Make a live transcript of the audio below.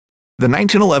The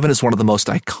 1911 is one of the most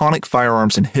iconic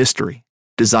firearms in history.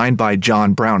 Designed by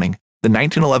John Browning, the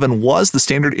 1911 was the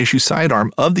standard issue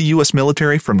sidearm of the U.S.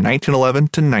 military from 1911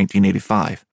 to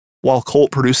 1985. While Colt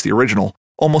produced the original,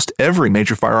 almost every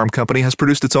major firearm company has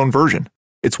produced its own version.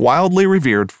 It's wildly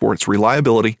revered for its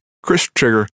reliability, crisp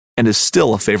trigger, and is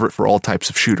still a favorite for all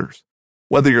types of shooters.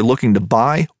 Whether you're looking to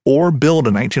buy or build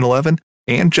a 1911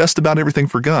 and just about everything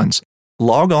for guns,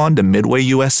 log on to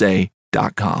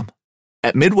MidwayUSA.com.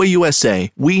 At Midway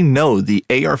USA, we know the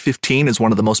AR-15 is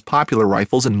one of the most popular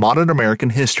rifles in modern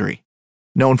American history.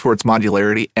 Known for its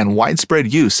modularity and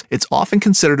widespread use, it's often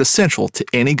considered essential to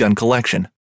any gun collection.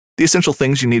 The essential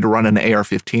things you need to run an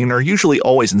AR-15 are usually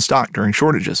always in stock during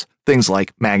shortages, things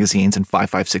like magazines and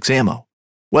 5.56 ammo.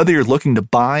 Whether you're looking to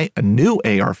buy a new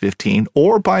AR-15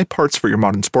 or buy parts for your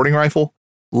modern sporting rifle,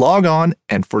 log on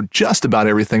and for just about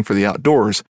everything for the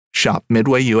outdoors, shop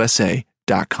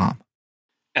MidwayUSA.com.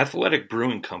 Athletic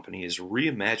Brewing Company is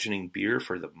reimagining beer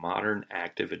for the modern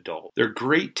active adult. Their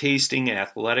great tasting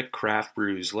athletic craft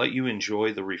brews let you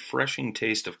enjoy the refreshing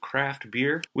taste of craft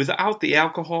beer without the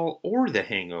alcohol or the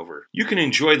hangover. You can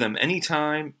enjoy them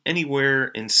anytime,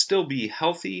 anywhere, and still be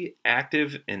healthy,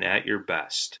 active, and at your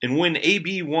best. And when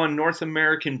AB won North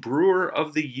American Brewer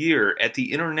of the Year at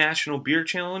the International Beer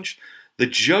Challenge, the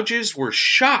judges were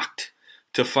shocked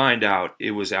to find out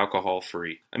it was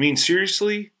alcohol-free. I mean,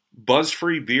 seriously?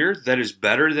 Buzz-free beer that is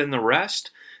better than the rest?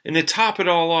 And to top it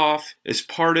all off, as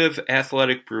part of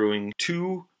Athletic Brewing,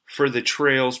 2 for the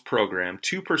Trails program,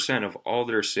 2% of all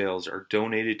their sales are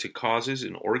donated to causes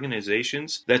and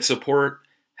organizations that support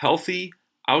healthy,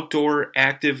 outdoor,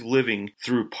 active living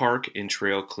through park and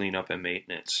trail cleanup and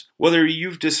maintenance. Whether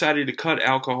you've decided to cut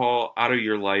alcohol out of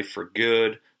your life for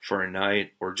good, for a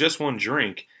night, or just one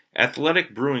drink,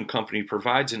 Athletic Brewing Company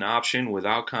provides an option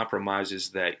without compromises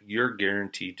that you're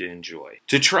guaranteed to enjoy.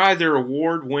 To try their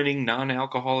award-winning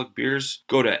non-alcoholic beers,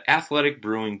 go to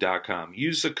athleticbrewing.com.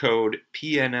 Use the code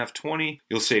PNF20.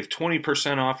 You'll save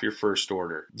 20% off your first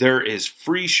order. There is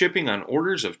free shipping on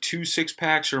orders of 2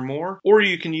 6-packs or more, or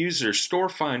you can use their store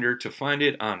finder to find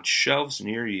it on shelves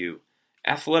near you.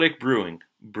 Athletic Brewing.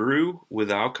 Brew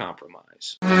without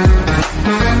compromise.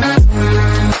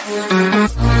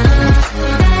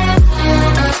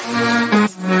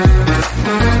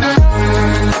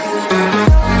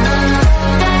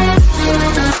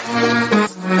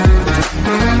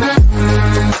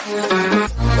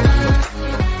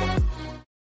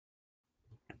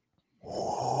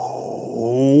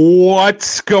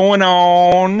 What's going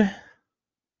on?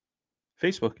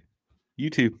 Facebook,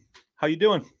 YouTube. How you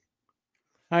doing?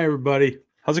 Hi, everybody.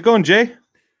 How's it going, Jay?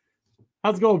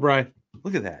 How's it going, Brian?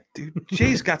 Look at that, dude.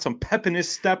 Jay's got some pep in his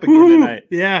step again tonight.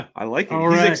 Yeah. I like it. All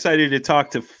He's right. excited to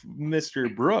talk to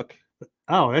Mr. Brooke.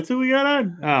 Oh, that's who we got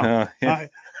on? Oh, Yeah.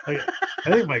 I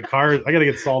think my car, I got to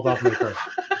get salt off my car.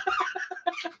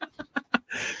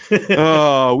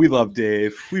 Oh, we love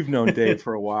Dave. We've known Dave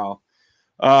for a while.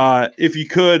 If you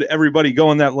could, everybody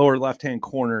go in that lower left-hand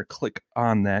corner, click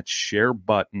on that share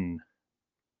button.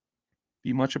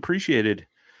 Be much appreciated.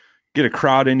 Get a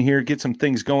crowd in here, get some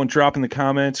things going. Drop in the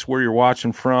comments where you're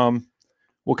watching from,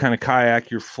 what kind of kayak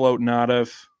you're floating out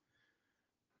of.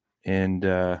 And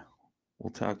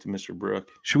we'll talk to Mr. Brooke.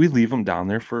 Should we leave him down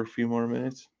there for a few more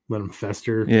minutes? Let him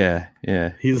fester. Yeah.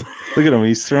 He's Look at him.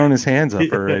 He's throwing his hands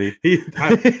up already. he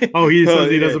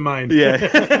says he doesn't mind. Yeah.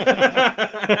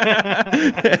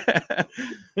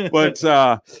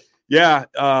 But,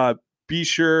 be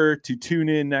sure to tune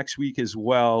in next week as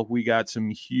well. We got some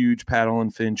huge Paddle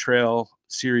and Fin Trail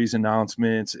series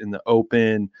announcements in the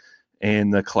Open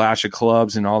and the Clash of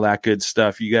Clubs and all that good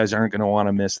stuff. You guys aren't going to want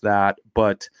to miss that.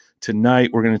 But tonight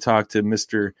we're going to talk to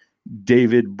Mr.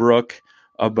 David Brooke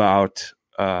about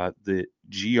the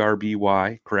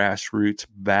GRBY Grassroots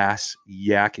Bass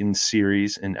Yakin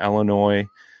Series in Illinois.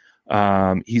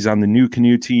 He's on the New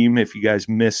Canoe team. If you guys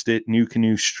missed it, New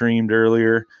Canoe streamed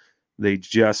earlier. They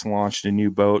just launched a new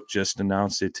boat, just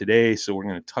announced it today. So we're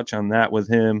going to touch on that with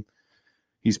him.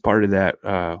 He's part of that.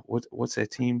 What's that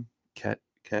team? Keech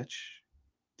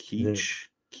team?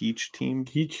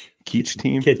 Keech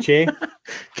team? Keche.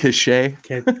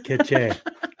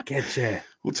 Keche.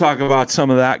 We'll talk about some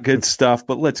of that good stuff,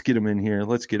 but let's get him in here.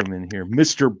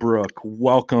 Mr. Brooke,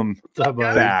 welcome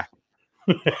back.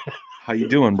 How you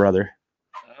doing, brother?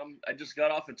 I just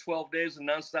got off of 12 days of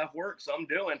nonstop work, so I'm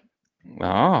doing.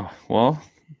 Oh, well,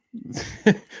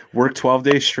 work 12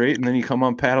 days straight, and then you come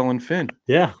on Paddle and Fin.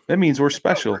 Yeah. That means we're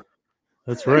special.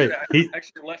 That's right. I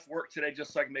actually left work today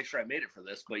just so I can make sure I made it for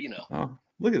this, but you know. Oh,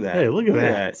 look at that. Hey, look at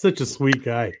that. Such a sweet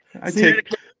guy. I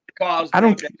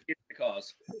don't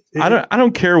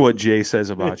care what Jay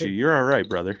says about you. You're all right,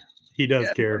 brother. He does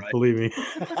Yeah, care, right. believe me.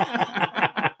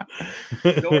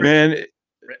 Man,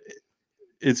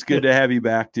 it's good to have you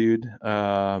back, dude.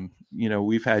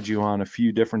 We've had you on a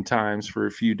few different times for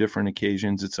a few different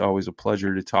occasions. It's always a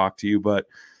pleasure to talk to you. But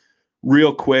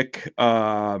real quick,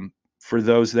 for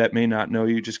those that may not know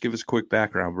you, just give us a quick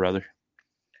background, brother.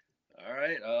 All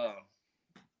right.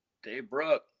 Dave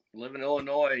Brooke, live in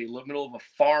Illinois, live in the middle of a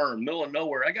farm, middle of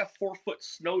nowhere. I got 4-foot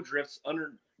snow drifts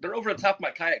under. They're over the top of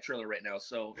my kayak trailer right now.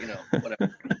 So,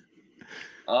 whatever.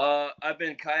 I've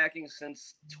been kayaking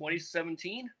since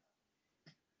 2017.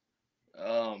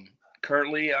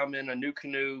 Currently I'm in a new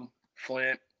canoe,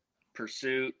 Flint,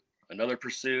 Pursuit, another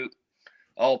Pursuit,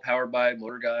 all powered by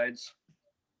motor guides.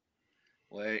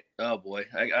 Wait, oh boy.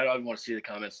 I don't even want to see the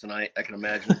comments tonight. I can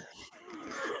imagine.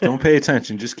 Don't pay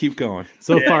attention. Just keep going.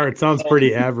 So far, it sounds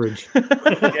pretty average.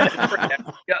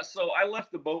 Yeah, so I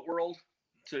left the boat world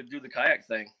to do the kayak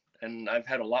thing, and I've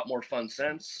had a lot more fun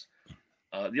since.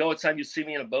 The only time you see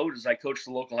me in a boat is I coach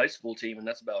the local high school team, and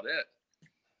that's about it.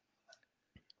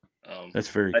 That's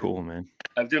very cool, man.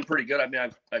 I've done pretty good. I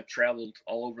mean, I've traveled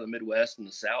all over the Midwest and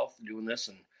the South doing this,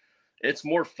 and it's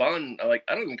more fun. I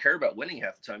don't even care about winning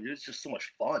half the time, dude. It's just so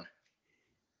much fun.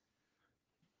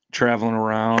 Traveling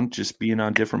around, just being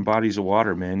on different bodies of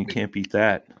water, man. You can't beat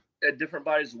that. At different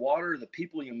bodies of water, the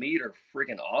people you meet are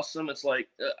freaking awesome. It's like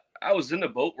I was in the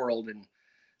boat world, and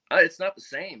it's not the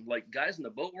same. Like, guys in the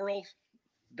boat world,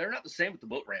 they're not the same with the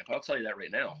boat ramp. I'll tell you that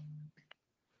right now.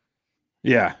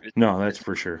 Yeah, no, that's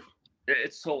for sure.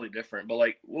 It's totally different. But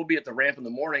like, we'll be at the ramp in the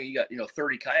morning. You got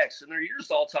 30 kayaks in there. You're just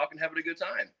all talking, having a good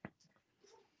time.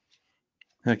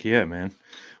 Heck yeah, man.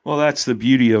 Well, that's the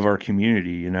beauty of our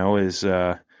community, is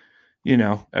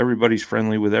everybody's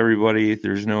friendly with everybody.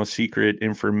 There's no secret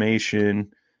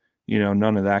information,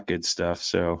 none of that good stuff.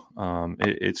 So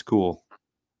it's cool.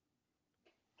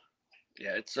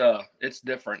 Yeah, it's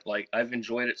different. Like, I've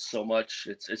enjoyed it so much.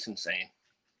 It's insane.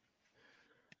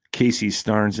 Casey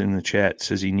Starnes in the chat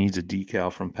says he needs a decal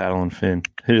from Paddle and Fin.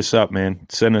 Hit us up, man.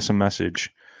 Send us a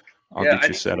message. I'll get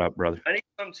you set up, brother. I need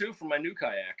some too for my new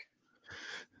kayak.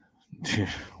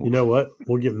 You know what?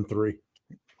 We'll give him 3.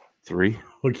 3?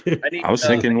 I was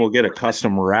thinking we'll get a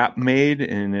custom wrap made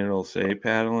and it'll say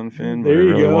Paddle and Fin. There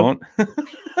you go. Won't.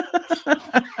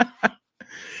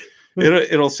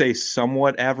 It'll say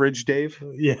somewhat average, Dave.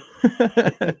 Yeah.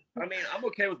 I mean, I'm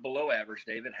okay with below average,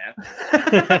 Dave. It happens.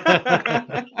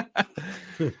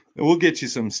 We'll get you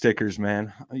some stickers,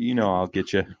 man. I'll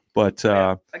get you. But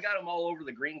I got them all over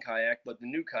the green kayak, but the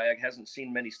new kayak hasn't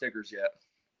seen many stickers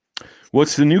yet.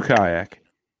 What's the new kayak?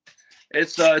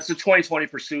 It's a 2020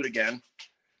 Pursuit again.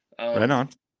 Right on.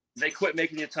 They quit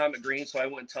making the atomic green, so I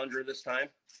went Tundra this time.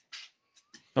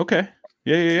 Okay.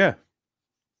 Yeah.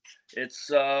 It's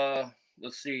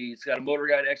let's see, it's got a Motor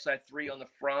Guide XI3 on the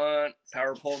front,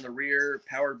 power pole in the rear,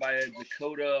 powered by a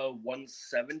Dakota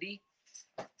 170.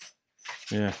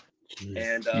 Yeah.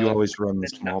 And you always run the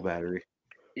small battery.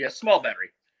 Yeah, small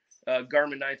battery.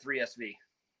 Garmin 93 SV.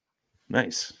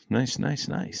 Nice.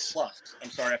 Plus. I'm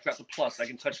sorry, I forgot the plus. I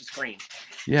can touch the screen.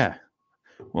 Yeah.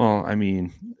 Well, I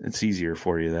mean, it's easier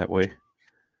for you that way.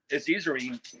 It's easier when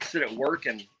you sit at work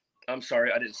and I'm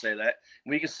sorry, I didn't say that.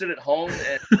 When you can sit at home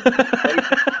and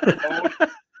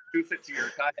proof it to your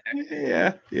kayak.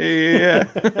 Yeah.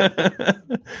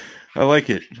 I like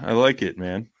it,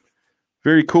 man.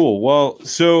 Very cool. Well,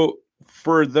 so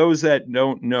for those that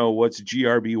don't know, what's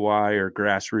GRBY or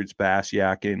Grassroots Bass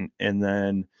Yakking, and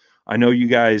then I know you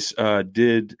guys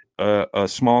did a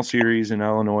small series in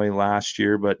Illinois last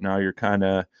year, but now you're kind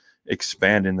of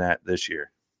expanding that this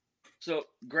year. So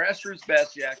Grassroots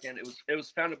Bass Yakking, it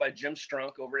was founded by Jim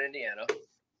Strunk over in Indiana.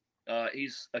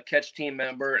 He's a catch team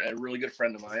member and a really good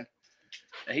friend of mine.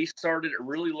 And he started it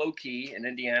really low key in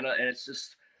Indiana, and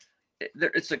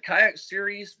it's a kayak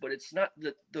series, but it's not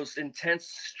those intense,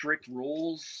 strict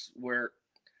rules where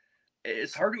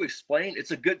it's hard to explain.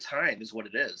 It's a good time is what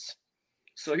it is.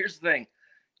 So here's the thing.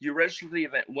 You register for the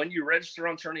event. When you register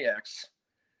on Tourney X,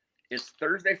 it's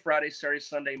Thursday, Friday, Saturday,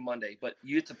 Sunday, Monday, but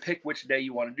you get to pick which day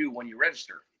you want to do when you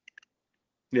register.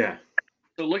 Yeah.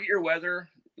 So look at your weather,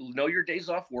 know your days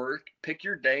off work, pick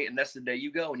your day, and that's the day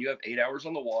you go, and you have 8 hours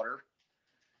on the water,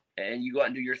 and you go out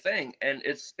and do your thing. And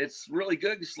it's really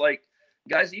good. It's like,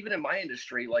 guys, even in my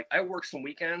industry, like I work some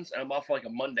weekends, and I'm off like a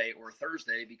Monday or a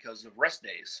Thursday because of rest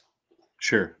days.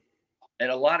 Sure. And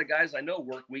a lot of guys I know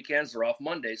work weekends, they're off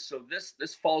Mondays. So this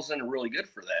falls in really good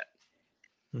for that.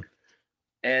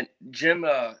 And Jim,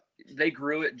 they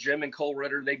grew it. Jim and Cole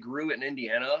Ritter, they grew it in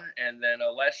Indiana. And then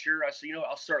last year, I said,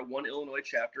 I'll start one Illinois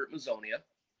chapter at Mazonia.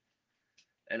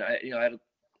 And I had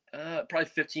probably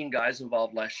 15 guys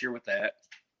involved last year with that.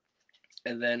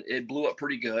 And then it blew up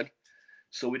pretty good.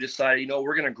 So we decided,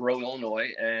 we're going to grow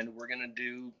Illinois, and we're going to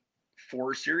do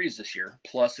 4 series this year,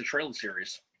 plus the trail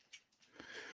series.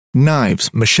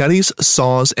 Knives, machetes,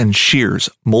 saws, and shears,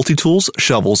 multi-tools,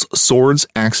 shovels, swords,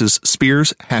 axes,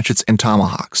 spears, hatchets, and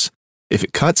tomahawks. If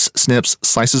it cuts, snips,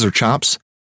 slices, or chops,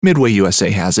 Midway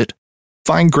USA has it.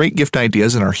 Find great gift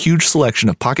ideas in our huge selection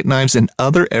of pocket knives and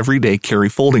other everyday carry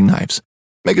folding knives.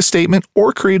 Make a statement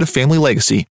or create a family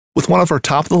legacy with one of our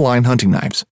top-of-the-line hunting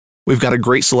knives. We've got a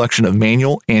great selection of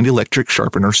manual and electric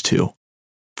sharpeners, too.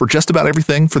 For just about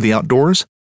everything for the outdoors,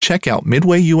 check out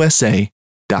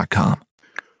MidwayUSA.com.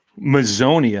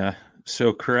 Mazonia,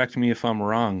 so correct me if I'm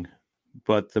wrong,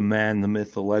 but the man, the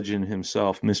myth, the legend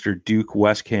himself, Mr. Duke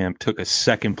Westcamp, took a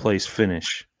second-place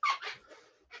finish.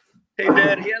 Hey,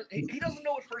 man, he doesn't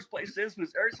know what first place is,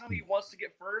 because every time he wants to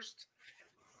get first,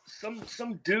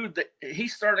 some dude that he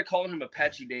started calling him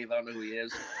Apache Dave, I don't know who he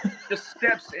is, just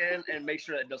steps in and makes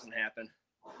sure that doesn't happen.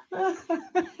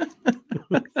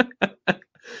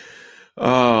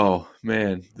 Oh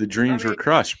man, the dreams were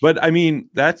crushed. But I mean,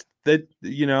 I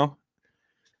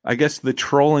guess the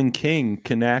trolling king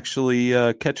can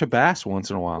actually catch a bass once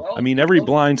in a while. Well, I mean, every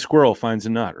blind squirrel finds a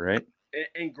nut, right?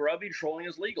 And grubby trolling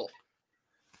is legal.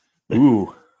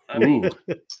 Ooh. I mean,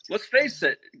 let's face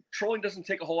it, trolling doesn't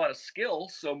take a whole lot of skill,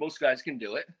 so most guys can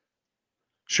do it.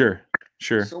 Sure.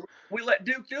 So we let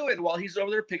Duke do it while he's over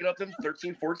there picking up them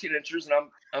 13, 14 inches, and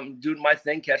I'm doing my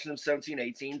thing, catching them 17,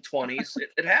 18, 20s.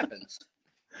 It happens.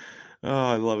 Oh,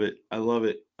 I love it.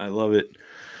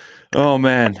 Oh,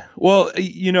 man. Well,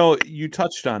 you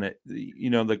touched on it, the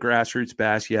grassroots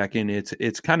bass yakking.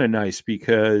 It's kind of nice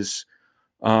because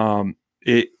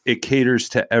it caters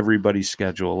to everybody's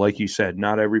schedule. Like you said,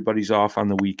 not everybody's off on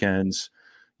the weekends.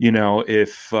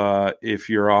 If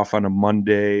you're off on a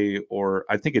Monday, or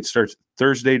I think it starts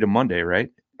Thursday to Monday,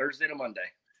 right? Thursday to Monday.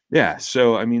 Yeah.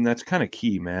 So, I mean, that's kind of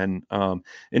key, man. And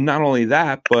not only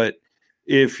that, but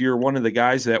if you're one of the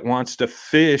guys that wants to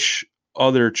fish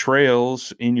other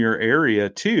trails in your area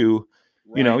too,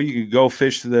 right, you could go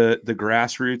fish the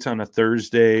grassroots on a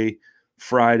Thursday,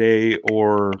 Friday,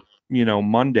 or,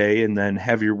 Monday, and then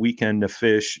have your weekend to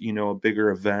fish, a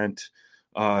bigger event,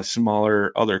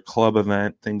 smaller other club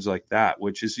event, things like that,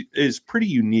 which is pretty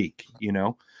unique,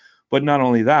 But not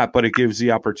only that, but it gives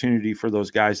the opportunity for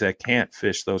those guys that can't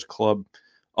fish those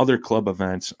other club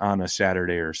events on a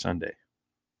Saturday or Sunday.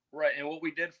 Right. And what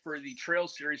we did for the trail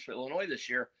series for Illinois this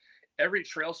year, every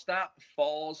trail stop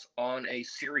falls on a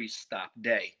series stop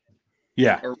day.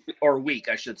 Yeah. Or week,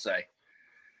 I should say.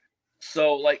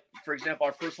 So, like, for example,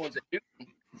 our first one's at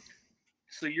Newton.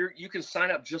 So you can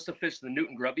sign up just to fish the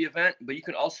Newton Grubby event, but you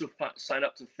can also sign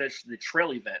up to fish the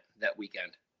trail event that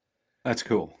weekend. That's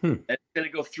cool. And it's going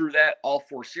to go through that all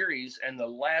 4 series, and the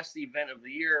last event of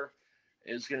the year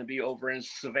is going to be over in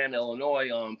Savannah, Illinois,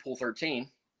 on Pool 13.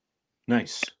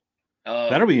 Nice.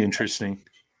 That'll be interesting.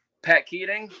 Pat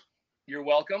Keating, you're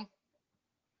welcome.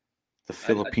 The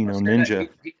Filipino ninja.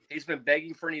 He's been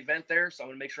begging for an event there, so I'm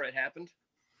going to make sure it happened.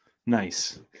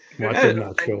 Nice. Watch him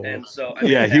not show and up. so,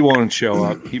 he won't show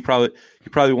up. He probably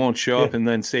won't show up and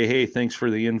then say, "Hey, thanks for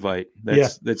the invite."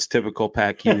 That's typical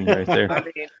Pat Keating right there. I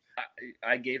mean,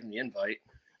 I gave him the invite.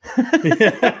 What do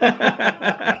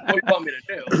you want me to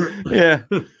do? Yeah.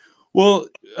 Well,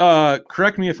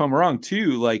 correct me if I'm wrong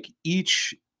too. Like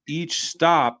each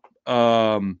stop,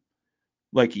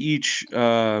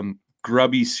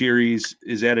 Grubby series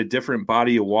is at a different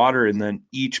body of water, and then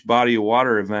each body of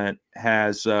water event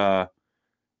has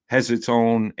its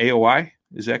own AOI.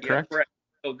 Is that correct? Yeah, correct.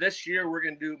 So this year we're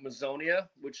going to do Mazonia,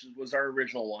 which was our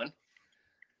original one.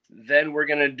 Then we're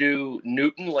going to do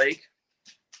Newton Lake,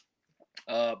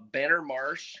 Banner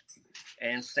Marsh,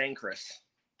 and St. Chris.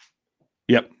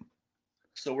 Yep.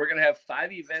 So we're going to have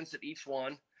 5 events at each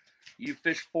one. You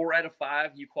fish 4 out of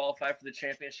 5. You qualify for the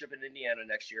championship in Indiana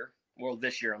next year. Well,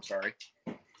 this year, I'm sorry.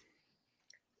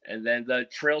 And then the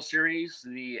trail series,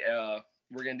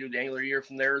 we're going to do the Angler Year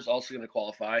from there, is also going to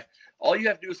qualify. All you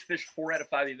have to do is fish 4 out of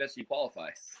 5 events and you qualify.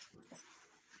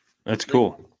 That's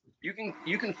cool. You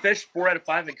can fish 4 out of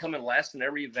 5 and come in last in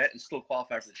every event and still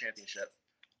qualify for the championship.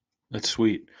 That's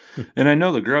sweet. And I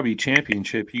know the Grubby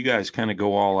Championship, you guys kind of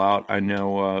go all out. I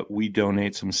know we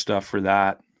donate some stuff for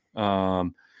that.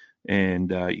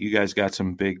 And you guys got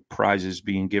some big prizes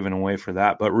being given away for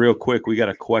that. But real quick, we got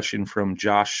a question from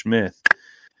Josh Smith.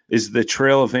 Is the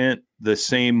trail event the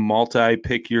same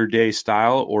multi-pick your day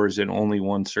style, or is it only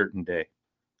one certain day?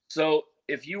 So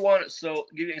if you want,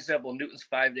 give you an example, Newton's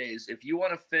 5 days. If you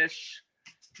want to fish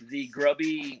the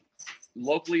Grubby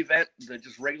local event, the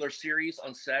just regular series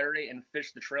on Saturday, and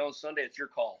fish the trail on Sunday, it's your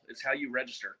call. It's how you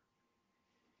register.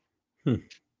 And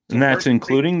that's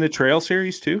including the trail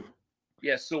series too?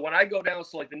 Yeah, so when I go down,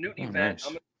 so like the Newton event,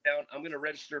 nice. I'm gonna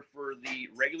register for the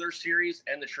regular series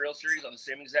and the trail series on the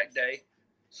same exact day,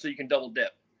 so you can double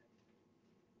dip.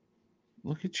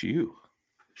 Look at you.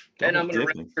 And I'm Double gonna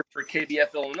dipping. register for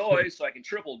KBF Illinois, so I can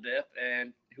triple dip,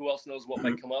 and who else knows what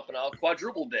might come up, and I'll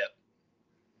quadruple dip.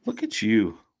 Look at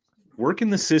you. Working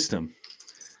the system.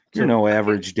 You're no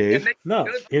average Dave. No,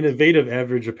 innovative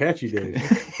average Apache Dave.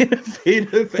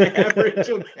 Innovative average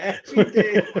Apache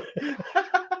Dave.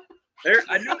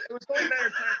 I knew it was only a matter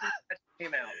of time until that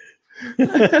came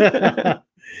out.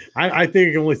 I think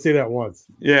I can only say that once.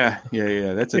 Yeah.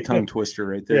 That's a tongue twister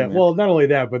right there. Yeah, man. well, not only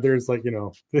that, but there's like,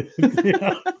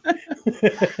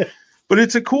 But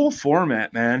it's a cool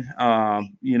format, man.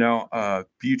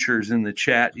 Butcher's in the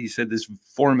chat. He said this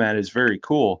format is very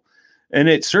cool. And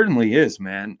it certainly is,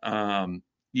 man.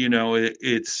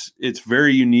 It's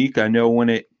very unique. I know when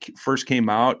it first came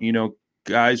out,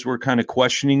 guys were kind of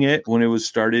questioning it when it was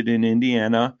started in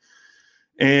Indiana.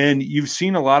 And you've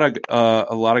seen a lot of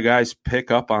guys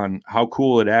pick up on how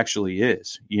cool it actually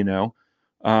is,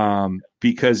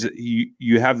 because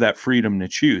you have that freedom to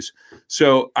choose.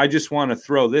 So I just want to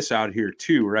throw this out here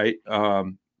too, right?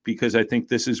 Because I think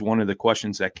this is one of the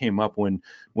questions that came up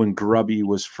when Grubby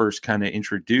was first kind of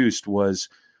introduced was,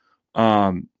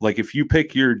 like if you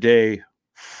pick your day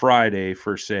Friday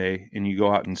for say, and you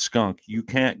go out and skunk, you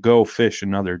can't go fish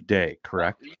another day,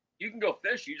 correct? You can go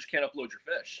fish, you just can't upload your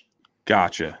fish.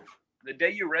 Gotcha. The day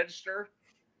you register,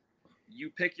 you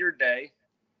pick your day,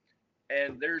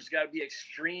 and there's got to be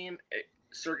extreme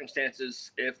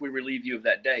circumstances if we relieve you of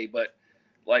that day. But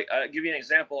like, I'll give you an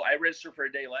example. I registered for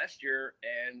a day last year,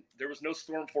 and there was no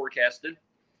storm forecasted,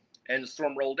 and the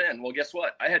storm rolled in. Well, guess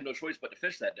what? I had no choice but to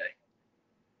fish that day.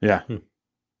 Yeah.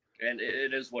 And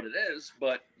it is what it is.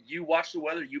 But you watch the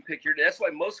weather, you pick your day. That's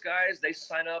why most guys, they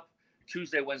sign up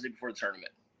Tuesday, Wednesday before the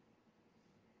tournament.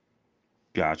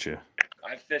 Gotcha.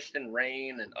 I fished in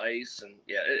rain and ice, and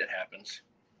yeah, it happens.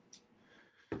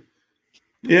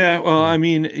 Yeah, well, I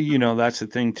mean, that's the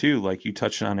thing too. Like you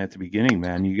touched on at the beginning,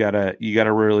 man. You gotta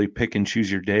really pick and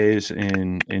choose your days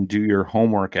and do your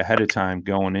homework ahead of time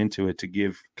going into it to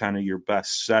give kind of your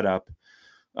best setup,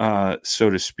 so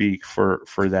to speak, for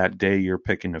that day you're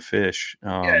picking to fish.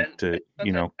 Give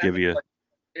you.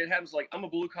 It happens. Like I'm a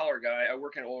blue collar guy. I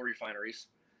work in oil refineries.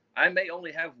 I may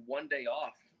only have one day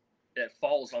off that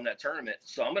falls on that tournament,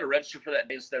 so I'm going to register for that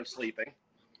day instead of sleeping.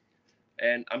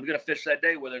 And I'm going to fish that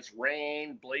day, whether it's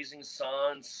rain, blazing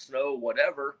sun, snow,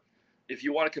 whatever. If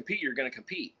you want to compete, you're going to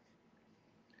compete.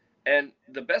 And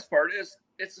the best part is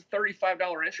it's a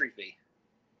 $35 entry fee.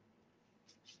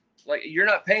 Like you're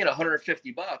not paying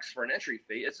 $150 for an entry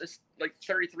fee. It's like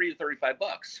 $33 to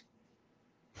 $35.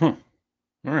 Huh. All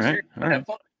right. So all right. Have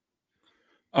fun.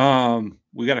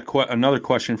 We got another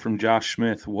question from Josh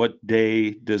Smith. What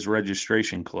day does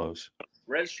registration close?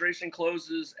 Registration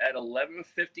closes at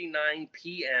 11:59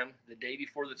 p.m. the day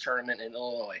before the tournament in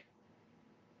Illinois.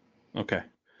 Okay.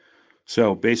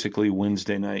 So basically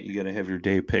Wednesday night, you got to have your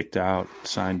day picked out,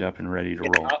 signed up, and ready to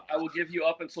roll. I will give you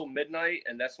up until midnight,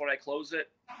 and that's when I close it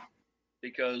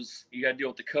because you got to deal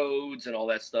with the codes and all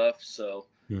that stuff. So,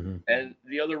 And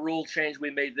the other rule change we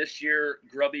made this year,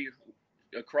 Grubby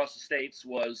across the states,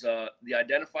 was the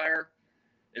identifier.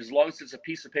 As long as it's a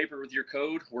piece of paper with your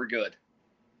code, we're good.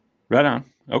 Right on.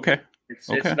 Okay. It's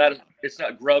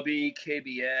not Grubby,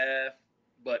 KBF,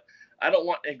 but I don't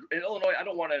want in Illinois. I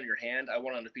don't want it on your hand. I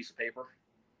want it on a piece of paper.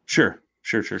 Sure.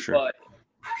 But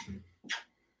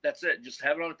that's it. Just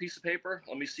have it on a piece of paper.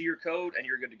 Let me see your code, and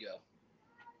you're good to go.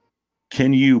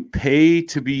 Can you pay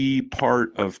to be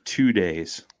part of 2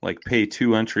 days? Like pay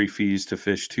 2 entry fees to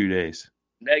fish 2 days?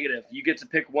 Negative. You get to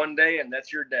pick one day, and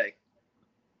that's your day.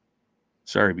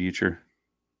 Sorry, Butcher.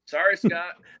 Sorry,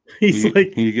 Scott. He's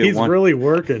really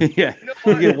working. Yeah,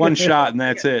 you get one shot, and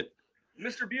that's it.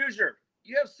 Mr. Buser,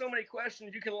 you have so many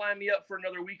questions. You can line me up for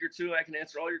another week or two. I can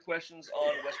answer all your questions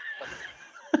on West.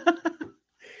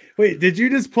 Wait, did you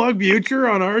just plug Butcher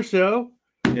on our show?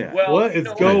 Yeah. Well, what is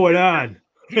going on?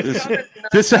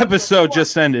 This episode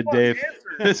just ended, Dave.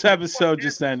 This episode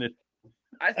just ended.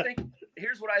 I think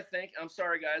here's what I think. I'm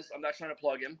sorry, guys. I'm not trying to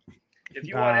plug him. If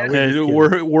you want to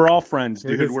ask, we're all friends,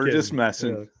 dude. We're just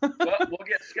messing. Yeah. Well, we'll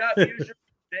get Scott Buser,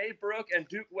 Dave Brooke, and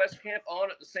Duke Westcamp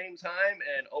on at the same time,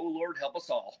 and oh Lord, help us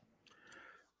all.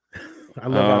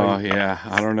 Yeah.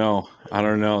 I don't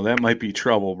know. That might be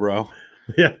trouble, bro.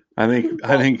 Yeah. I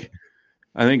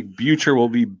think Butcher will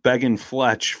be begging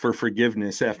Fletch for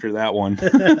forgiveness after that one.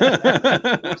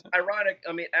 It's ironic.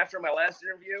 I mean, after my last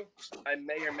interview, I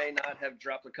may or may not have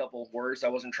dropped a couple of words I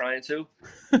wasn't trying to.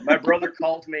 My brother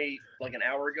called me like an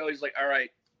hour ago. He's like, all right,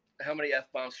 how many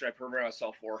F-bombs should I program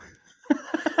myself for?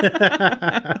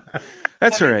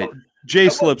 That's I all mean, right. Jay I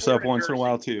was slips born up in once in a Jersey.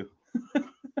 while too.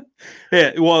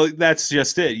 Yeah, well, that's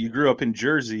just it. You grew up in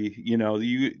Jersey,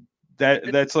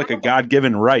 that's like a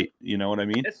God-given right. You know what I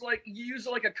mean? It's like you use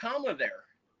it like a comma there.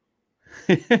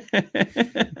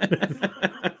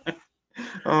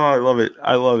 Oh, I love it.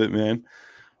 I love it, man.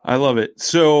 I love it.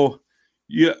 So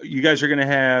you guys are going to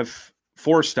have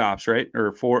 4 stops, right?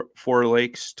 Or four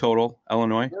lakes total,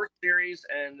 Illinois? 4 series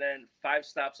and then 5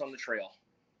 stops on the trail.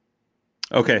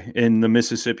 Okay. And the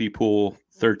Mississippi Pool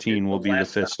 13 will be the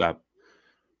 5th stop.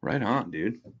 Right on,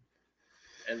 dude.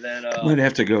 And then Might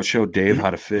have to go show Dave how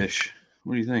to fish.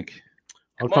 What do you think?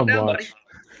 I'll come on come down, watch.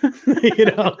 buddy. You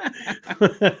know.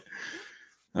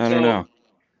 I don't know.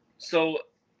 So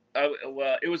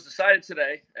it was decided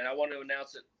today, and I want to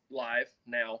announce it live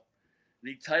now.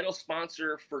 The title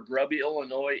sponsor for Grubby,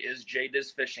 Illinois is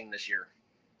JDiz Fishing this year.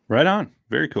 Right on.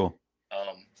 Very cool.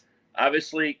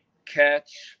 Obviously,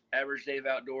 Catch, Average Dave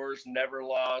Outdoors, Never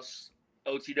Lost,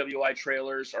 OTWI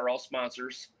Trailers are all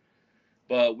sponsors.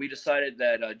 But we decided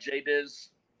that JDiz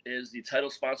is the title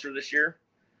sponsor this year.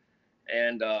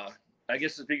 And I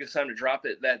guess it's the biggest time to drop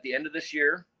it that at the end of this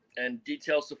year, and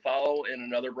details to follow in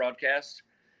another broadcast,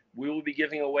 we will be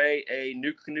giving away a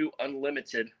New Canoe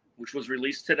Unlimited, which was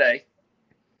released today.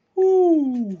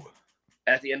 Ooh.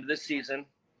 At the end of this season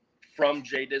from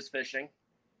JDiz Fishing.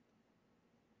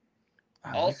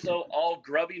 Also, all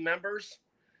Grubby members,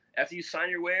 after you sign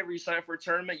your waiver, you sign for a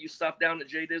tournament, you stop down at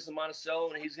JDiz in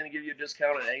Monticello, and he's going to give you a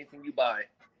discount on anything you buy.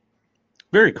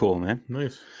 Very cool, man.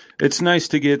 Nice. It's nice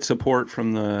to get support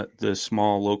from the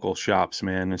small local shops,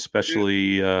 man,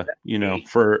 especially, for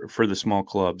the small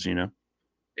clubs,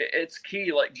 It's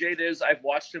key. Like JDiz, I've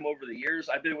watched him over the years.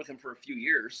 I've been with him for a few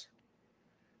years.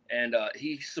 And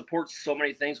he supports so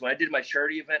many things. When I did my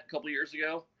charity event a couple of years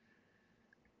ago,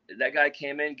 that guy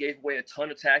came in, gave away a ton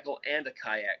of tackle and a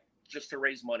kayak just to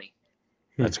raise money.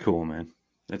 That's cool, man.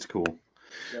 That's cool.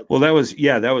 Yep. Well, that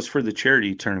was for the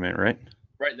charity tournament, right?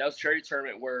 Right, that was charity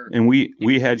tournament where, and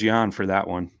we had you on for that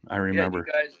one. I remember.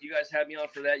 Yeah, you guys had me on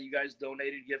for that. You guys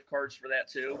donated gift cards for that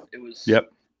too. It was That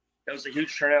was a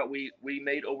huge turnout. We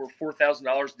made over $4,000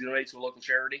 to donate to a local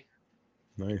charity.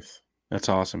 Nice. That's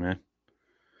awesome, man.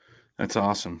 That's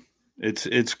awesome.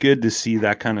 It's good to see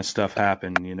that kind of stuff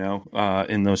happen,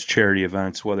 in those charity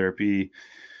events, whether it be,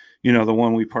 the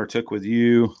one we partook with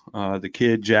you, the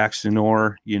kid Jackson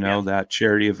Orr, that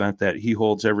charity event that he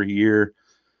holds every year.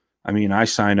 I mean, I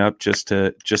sign up just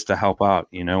to help out.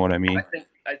 You know what I mean?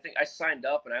 I think I signed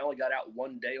up and I only got out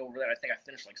one day over there. I think I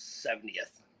finished like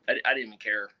 70th. I didn't even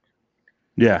care.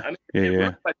 Yeah. I mean, it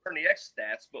worked by turning the X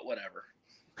stats, but whatever.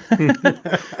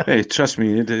 Hey, trust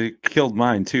me, it killed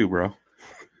mine too, bro.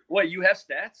 What, you have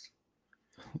stats?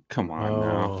 Come on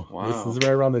now. Wow. This is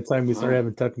right around the time we started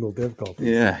having technical difficulties.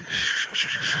 Yeah.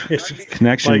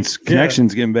 Connections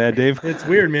getting bad, Dave. It's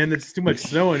weird, man. It's too much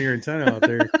snow on your antenna out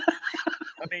there.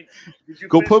 I mean, did you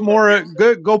go put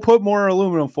more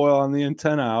aluminum foil on the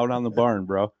antenna out on the barn,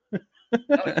 bro. You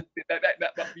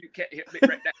can't hit me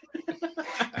right now.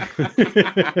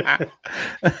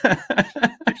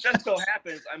 It just so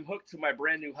happens I'm hooked to my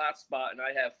brand new hotspot and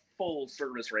I have full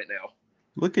service right now.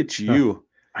 Look at you.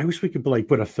 I wish we could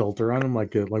put a filter on them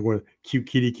like one of cute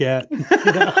kitty cat.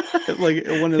 Like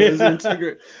one of those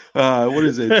Instagram. What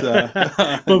is it?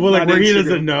 But like where he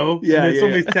doesn't know. Yeah. And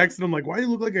somebody's texting him like, "Why do you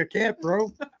look like a cat,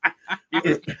 bro?"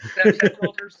 Snapchat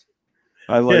filters.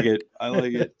 I like it. I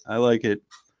like it.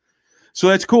 So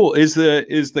that's cool. Is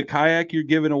the kayak you're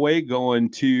giving away going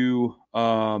to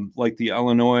like the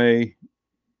Illinois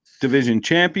Division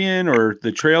Champion or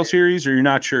the Trail Series, or you're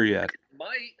not sure yet?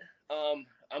 Might.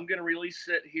 I'm gonna release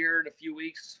it here in a few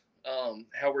weeks.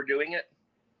 How we're doing it.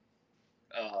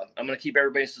 I'm gonna keep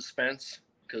everybody in suspense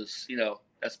because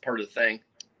that's part of the thing.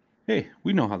 Hey,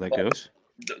 we know how that goes.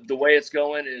 The way it's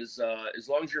going is as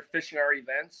long as you're fishing our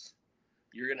events,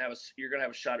 you're gonna have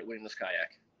a shot at winning this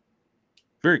kayak.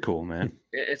 Very cool, man.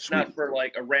 It's Sweet. not for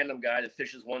like a random guy that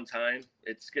fishes one time.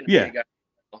 It's gonna be a guy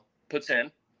that puts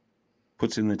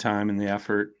in the time and the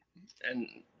effort. And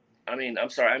I mean, I'm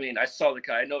sorry. I mean, I saw the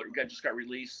kayak. I know it just got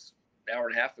released an hour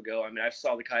and a half ago. I mean, I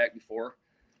saw the kayak before,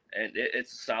 and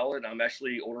it's solid. I'm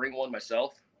actually ordering one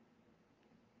myself.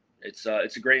 It's a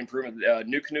great improvement.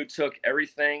 New Canoe took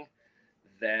everything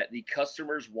that the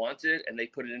customers wanted, and they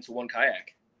put it into one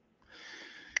kayak.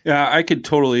 Yeah, I could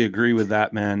totally agree with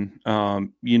that, man.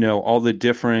 All the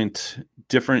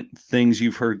different things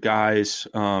you've heard guys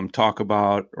talk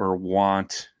about or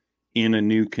want in a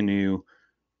new canoe,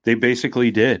 they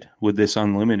basically did with this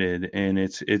Unlimited, and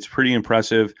it's pretty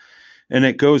impressive. And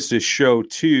it goes to show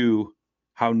too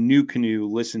how New Canoe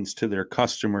listens to their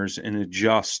customers and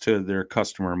adjusts to their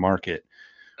customer market,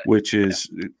 which is,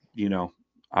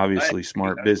 obviously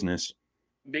smart business.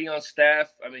 Being on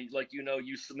staff, I mean, like,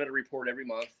 you submit a report every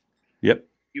month. Yep.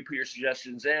 You put your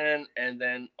suggestions in, and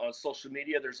then on social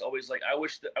media, there's always like, I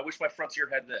wish my Frontier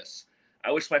had this.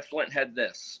 I wish my Flint had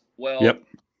this. Well, yep.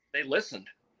 They listened.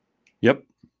 Yep.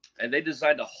 And they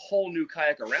designed a whole new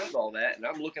kayak around all that. And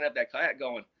I'm looking at that kayak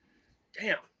going,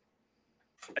 damn,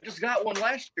 I just got one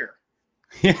last year.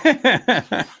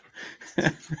 Yeah.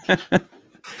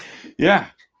 Yeah.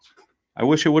 I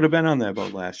wish it would have been on that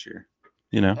boat last year.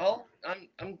 Well, I'm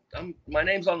my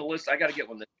name's on the list. I got to get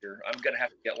one this year. I'm going to have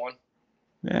to get one.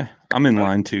 Yeah. I'm in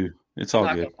line too. It's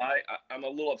all good. I'm a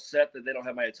little upset that they don't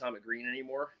have my atomic green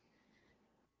anymore.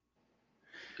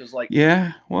 Because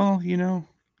yeah, well,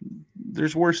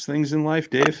 there's worse things in life,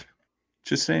 Dave.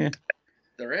 Just saying.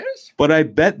 There is? But I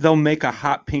bet they'll make a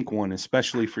hot pink one,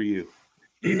 especially for you.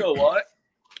 You know what?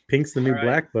 Pink's the new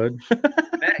black, bud.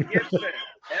 Matt Gibson,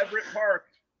 Everett Park,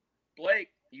 Blake,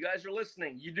 you guys are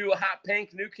listening. You do a hot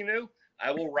pink New Canoe,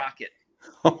 I will rock it.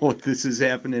 Oh, this is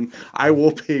happening. I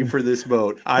will pay for this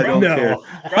boat. I don't care.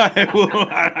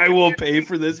 I will pay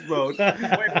for this boat.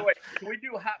 Wait. Can we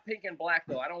do hot pink and black,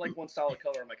 though? I don't like one solid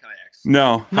color in my kayaks.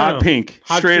 No, hot pink.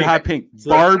 Straight hot pink.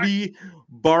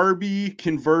 Barbie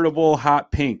convertible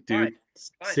hot pink, dude.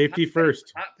 Fine. Safety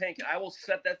first. Hot pink. I will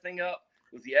set that thing up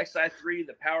with the XI3,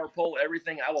 the power pole,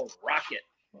 everything. I will rock it.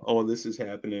 Oh, this is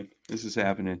happening.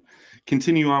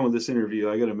 Continue on with this interview.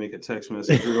 I got to make a text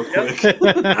message real quick.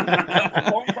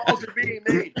 Phone calls are being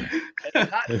made.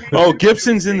 Oh,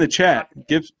 Gibson's in the chat.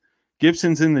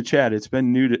 Gibson's in the chat. It's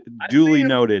been duly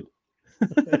noted.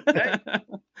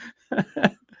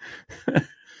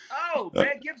 Oh,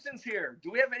 Matt Gibson's here.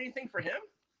 Do we have anything for him?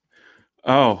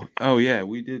 Oh yeah,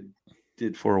 we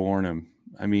did forewarn him.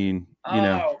 I mean,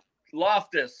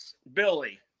 Loftus,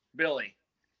 Billy.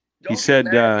 He said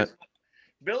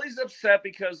Billy's upset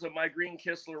because of my green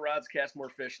Kistler rods cast more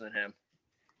fish than him.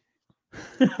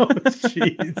 Oh,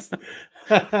 jeez.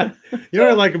 You know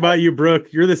what I like about you,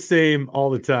 Brooke? You're the same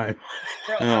all the time.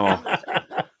 Bro, so I'll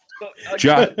give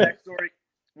you the backstory.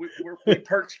 We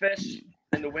perch fish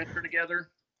in the winter together.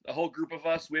 A whole group of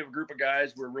us. We have a group of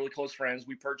guys. We're really close friends.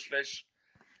 We perch fish.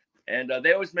 And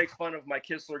they always make fun of my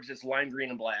Kistler because it's lime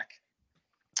green and black.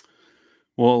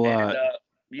 Well,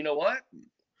 you know what?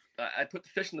 I put the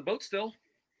fish in the boat still.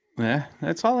 Yeah,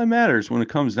 that's all that matters when it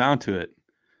comes down to it.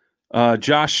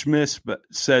 Josh Smith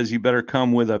says you better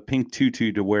come with a pink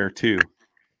tutu to wear too.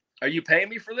 Are you paying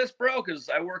me for this, bro? Because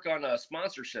I work on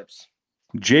sponsorships.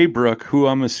 Jay Brooke, who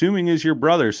I'm assuming is your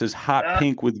brother, says hot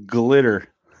pink with glitter.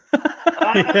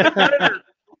 Glitter.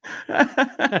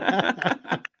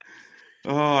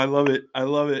 Oh, I love it.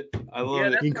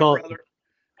 You can call it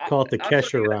the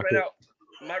Kesher rocket. Right,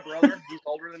 my brother, he's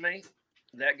older than me.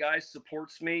 That guy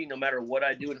supports me no matter what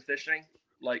I do in fishing,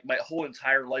 like my whole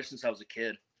entire life since I was a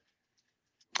kid.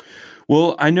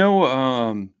 Well, I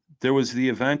know there was the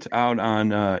event out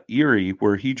on Erie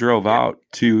where he drove out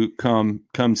to come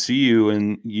see you,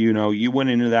 and you went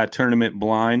into that tournament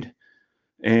blind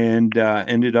and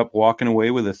ended up walking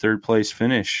away with a third place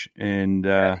finish, and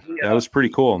that was pretty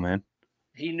cool, man.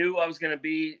 He knew I was going to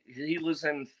be. He lives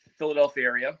in Philadelphia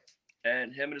area,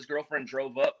 and him and his girlfriend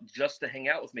drove up just to hang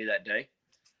out with me that day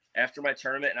after my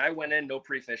tournament, and I went in no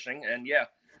pre-fishing, and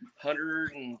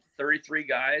 133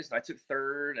 guys. I took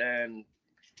third, and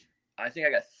I think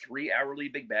I got 3 hourly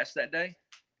big bass that day.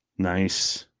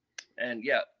 Nice. And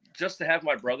just to have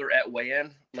my brother at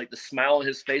weigh-in, like the smile on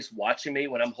his face watching me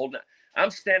when I'm holding it.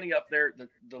 I'm standing up there.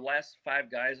 The last 5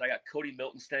 guys, I got Cody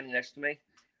Milton standing next to me,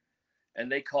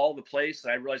 and they call the place,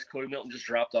 and I realized Cody Milton just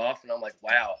dropped off, and I'm like,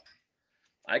 wow.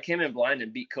 I came in blind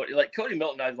and beat Cody. Like Cody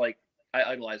Milton, I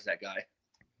idolize that guy.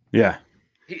 Yeah.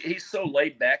 He's so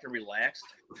laid back and relaxed.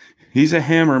 He's a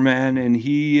hammer, man, and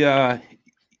he's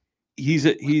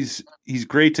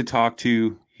great to talk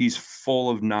to. He's full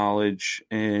of knowledge,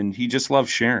 and he just loves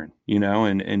sharing,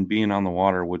 and being on the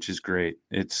water, which is great.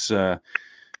 It's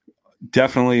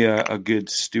definitely a good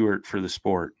steward for the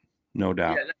sport, no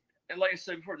doubt. Yeah, and like I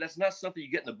said before, that's not something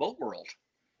you get in the boat world.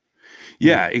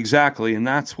 Yeah, exactly. And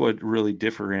that's what really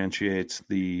differentiates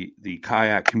the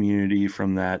kayak community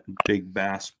from that big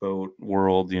bass boat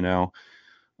world,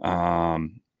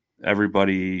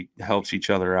 everybody helps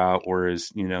each other out, whereas,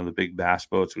 the big bass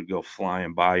boats would go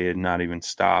flying by you and not even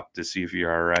stop to see if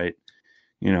you're all right,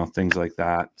 things like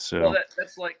that. So well,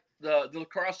 that's like the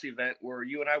lacrosse event where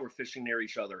you and I were fishing near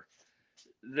each other.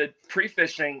 The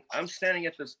pre-fishing, I'm standing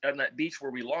on that beach where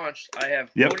we launched. I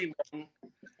have Cody Milton.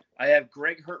 I have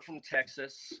Greg Hurt from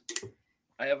Texas.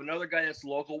 I have another guy that's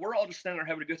local. We're all just standing there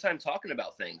having a good time talking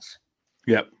about things.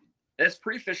 Yep. That's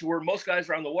pre-fishing where most guys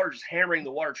are on the water just hammering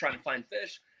the water trying to find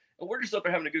fish. And we're just up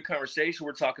there having a good conversation.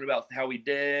 We're talking about how we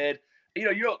did. You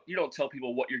know, you don't tell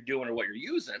people what you're doing or what you're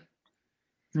using.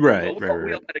 Right, But right.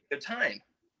 we all had a good time.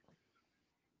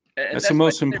 And that's the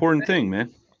most important thing,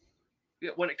 man.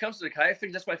 Yeah, when it comes to the kayak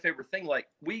fishing, that's my favorite thing. Like,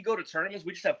 we go to tournaments,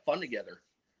 we just have fun together.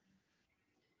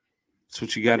 That's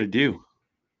what you got to do.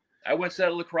 I went to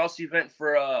that lacrosse event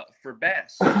for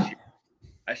bass. I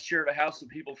shared a house with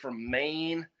people from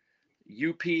Maine,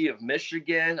 UP of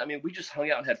Michigan. I mean, we just hung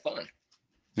out and had fun.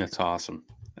 That's awesome.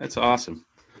 That's awesome.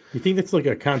 You think that's like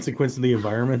a consequence of the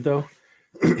environment, though?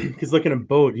 Because like in a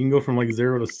boat, you can go from like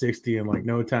 0 to 60 in like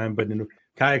no time, but in a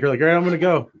kayak, you're like, all right, I'm gonna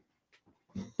go.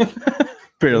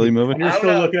 Barely moving. And you're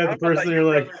still looking at the person. You're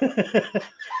like,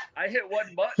 I hit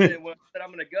one button, and when I said I'm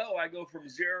gonna go, I go from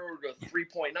 0 to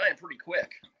 3.9 pretty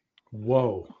quick.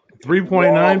 Whoa,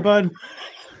 3.9, bud.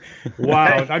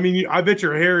 Wow. I mean, I bet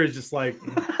your hair is just like.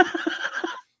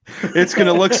 It's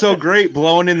gonna look so great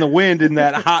blowing in the wind in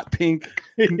that hot pink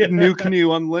New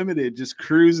Canoe Unlimited, just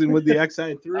cruising with the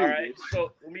XI3. All right,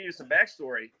 so let me give you some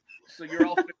backstory. So you're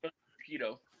all fit with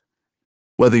mosquito.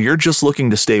 Whether you're just looking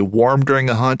to stay warm during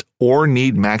a hunt or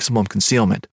need maximum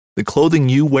concealment, the clothing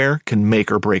you wear can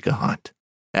make or break a hunt.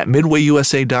 At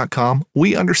MidwayUSA.com,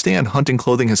 we understand hunting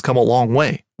clothing has come a long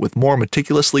way with more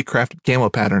meticulously crafted camo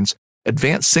patterns,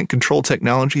 advanced scent control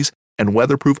technologies, and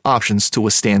weatherproof options to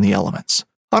withstand the elements.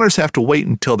 Hunters have to wait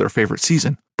until their favorite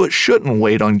season, but shouldn't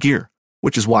wait on gear,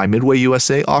 which is why Midway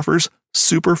USA offers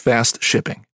super fast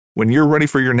shipping. When you're ready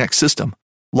for your next system,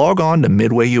 log on to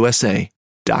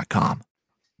MidwayUSA.com.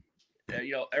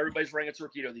 You know, everybody's running a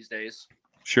Torpedo these days.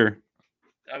 Sure.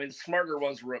 I mean, the smarter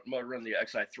ones run the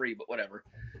XI3, but whatever.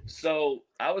 So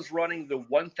I was running the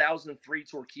 1003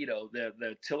 Torpedo,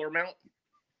 the tiller mount.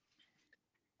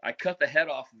 I cut the head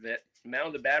off of it,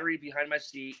 mounted the battery behind my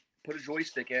seat, put a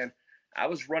joystick in. I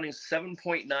was running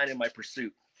 7.9 in my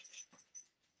pursuit.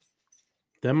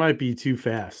 That might be too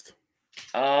fast.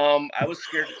 I was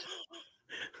scared.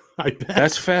 I bet.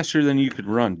 That's faster than you could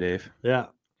run, Dave. Yeah.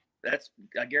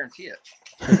 I guarantee it.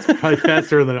 It's probably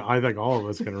faster than I think all of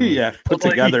us can run. Yeah, put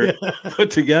together.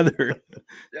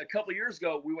 A couple of years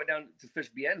ago, we went down to fish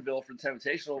Bienville for the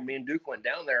Invitational. Me and Duke went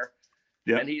down there.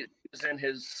 Yeah. And he was in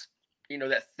his, you know,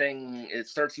 that thing. It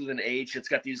starts with an H. It's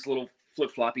got these little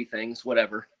flip-floppy things,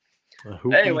 whatever.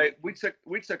 Anyway, we took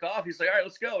off. He's like, all right,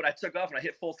 let's go. And I took off and I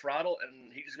hit full throttle.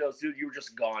 And he just goes, dude, you were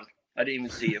just gone. I didn't even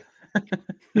see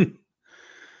you.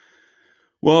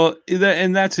 Well,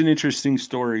 and that's an interesting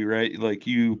story, right? Like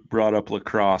you brought up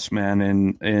lacrosse, man.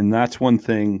 And that's one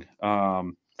thing,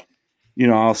 you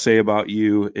know, I'll say about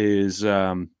you is,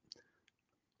 you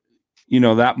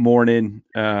know, that morning,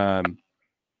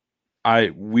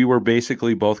 we were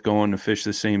basically both going to fish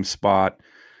the same spot.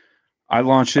 I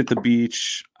launched at the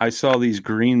beach. I saw these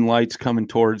green lights coming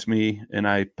towards me and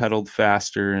I pedaled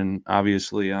faster, and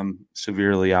obviously I'm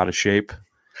severely out of shape.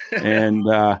 And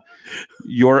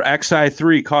your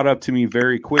XI3 caught up to me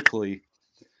very quickly.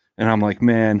 And I'm like,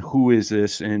 man, who is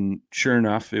this? And sure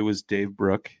enough, it was Dave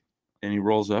Brooke. And he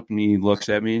rolls up and he looks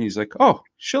at me and he's like, oh,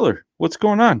 Schiller, what's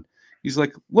going on? He's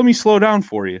like, let me slow down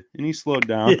for you. And he slowed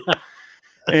down. Yeah.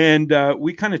 And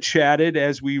we kind of chatted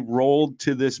as we rolled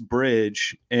to this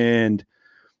bridge. And,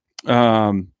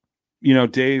 you know,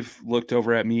 Dave looked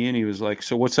over at me and he was like,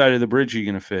 so what side of the bridge are you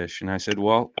going to fish? And I said,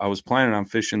 well, I was planning on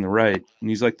fishing the right. And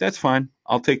he's like, that's fine.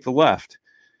 I'll take the left.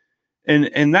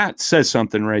 And that says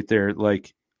something right there,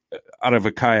 like out of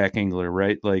a kayak angler,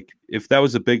 right? Like if that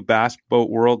was a big bass boat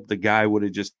world, the guy would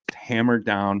have just hammered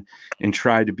down and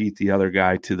tried to beat the other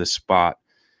guy to the spot.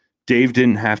 Dave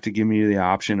didn't have to give me the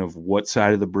option of what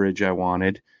side of the bridge I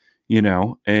wanted, you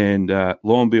know, and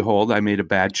lo and behold, I made a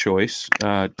bad choice.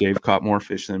 Dave caught more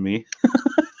fish than me.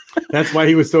 That's why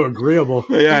he was so agreeable.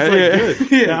 Yeah, like, yeah,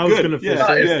 good. Yeah, I was going to fish.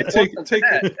 Yeah, take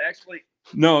that, actually.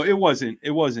 No, it wasn't.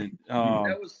 It wasn't.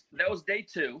 That was day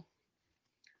 2.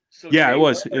 So yeah, it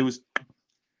was. One, it was.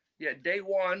 Yeah, day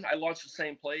 1, I launched the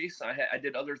same place. I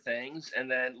did other things, and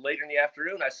then later in the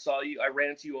afternoon, I saw you. I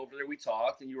ran into you over there. We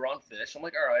talked, and you were on fish. I'm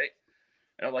like, all right.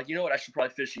 And I'm like, you know what? I should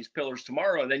probably fish these pillars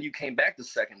tomorrow. And then you came back the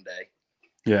second day.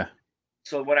 Yeah.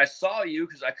 So when I saw you,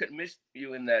 because I couldn't miss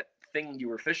you in that thing you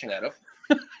were fishing out of,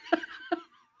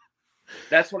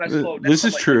 that's when I slowed down. This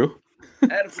is true.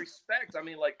 Out of respect, I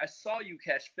mean, like, I saw you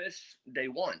catch fish day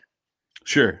 1.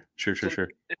 Sure. If you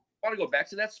want to go back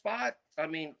to that spot, I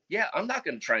mean, yeah, I'm not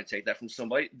going to try and take that from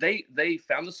somebody. They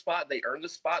found the spot. They earned the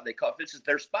spot. They caught fish. It's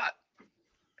their spot.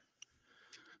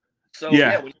 So,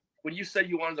 yeah when you said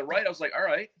you wanted the right, I was like, all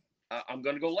right, I'm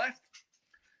going to go left.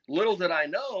 little did I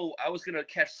know I was going to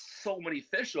catch so many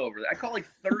fish over there. I caught like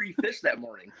 30 fish that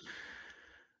morning.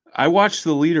 I watched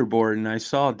the leaderboard and I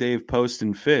saw Dave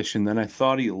posting fish, and then I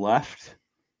thought he left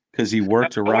because he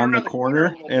worked around the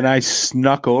corner, and I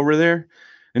snuck over there.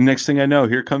 And next thing I know,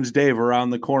 here comes Dave around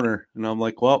the corner. And I'm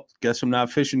like, well, guess I'm not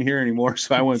fishing here anymore.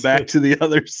 So I went back to the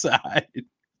other side.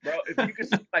 Bro, if you could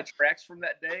see my tracks from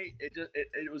that day,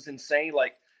 it was insane.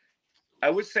 Like, I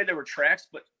would say there were tracks,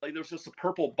 but like there was just a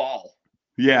purple ball.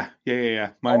 Yeah.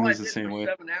 Mine All was I the did same for way.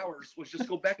 7 hours was just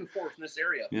go back and forth in this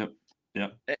area. Yep.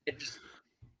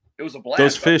 It was a blast.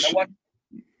 Those fish.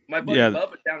 My buddy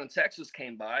Bubba down in Texas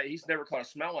came by. He's never caught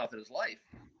a smallmouth in his life.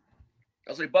 I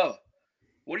was like, Bubba,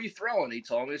 what are you throwing? He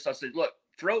told me. So I said, look,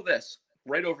 throw this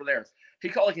right over there. He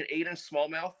caught like an 8-inch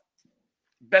smallmouth.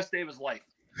 Best day of his life.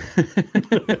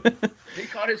 He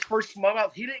caught his first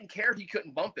smallmouth. He didn't care. He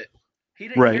couldn't bump it. He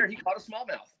didn't care. He caught a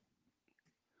smallmouth.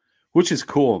 Which is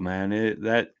cool, man.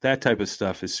 That type of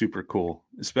stuff is super cool,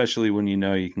 especially when you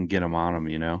know you can get them on them,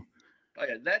 you know? Oh,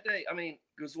 yeah. That day, I mean,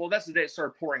 because, well, that's the day it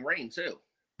started pouring rain, too.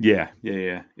 Yeah.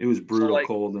 It was brutal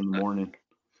cold in the morning.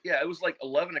 Yeah, it was like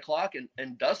 11 o'clock,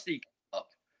 and Dusty came up.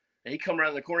 And he come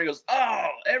around the corner. He goes, oh,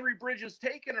 every bridge is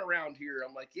taken around here.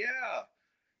 I'm like, yeah.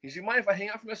 He said, you mind if I hang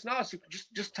out from this? No, so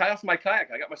just tie off my kayak.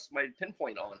 I got my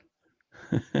pinpoint on.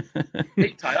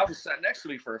 He tied off and sat next to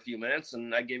me for a few minutes,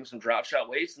 and I gave him some drop shot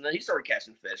weights, and then he started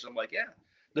catching fish. I'm like, yeah.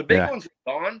 The big ones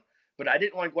were gone, but I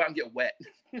didn't want to go out and get wet.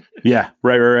 Yeah,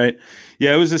 right.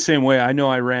 Yeah, it was the same way. I know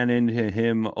I ran into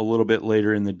him a little bit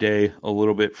later in the day, a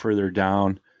little bit further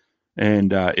down,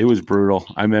 and it was brutal.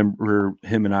 I remember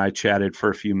him and I chatted for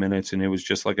a few minutes, and it was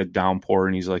just like a downpour,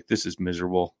 and he's like, this is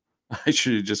miserable. I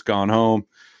should have just gone home.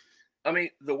 I mean,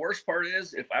 the worst part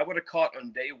is if I would have caught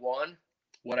on day 1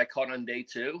 what I caught on day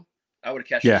 2, I would have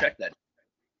cashed a check that day.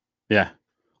 Yeah.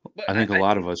 But I think a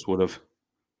lot of us would have.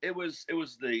 It was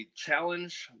the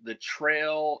challenge, the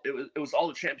trail. It was all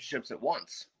the championships at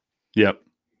once. Yep.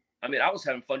 I mean, I was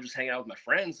having fun just hanging out with my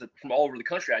friends that from all over the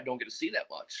country. I don't get to see that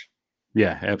much.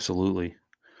 Yeah, absolutely.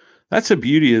 That's the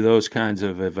beauty of those kinds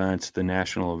of events, the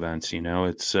national events. You know,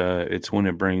 it's when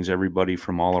it brings everybody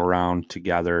from all around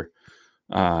together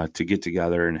to get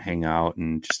together and hang out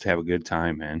and just have a good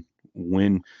time, man.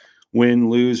 Win,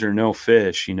 lose, or no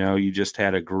fish. You know, you just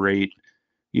had a great,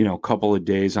 couple of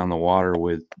days on the water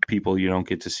with people you don't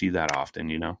get to see that often.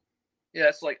 You know. Yeah,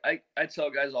 it's like I tell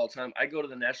guys all the time. I go to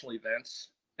the national events,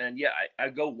 and yeah, I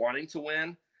go wanting to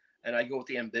win, and I go with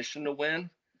the ambition to win.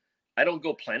 I don't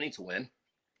go planning to win.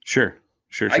 Sure.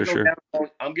 Down,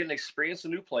 I'm getting experience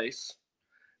in a new place.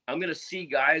 I'm going to see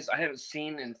guys I haven't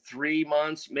seen in 3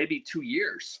 months, maybe 2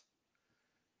 years.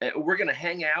 And we're going to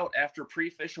hang out after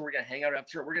pre-fishing. We're going to hang out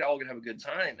after. We're all going to have a good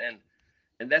time.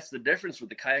 And that's the difference with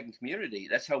the kayaking community.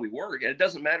 That's how we work. And it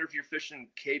doesn't matter if you're fishing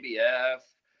KBF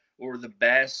or the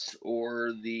Bass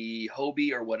or the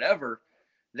Hobie or whatever.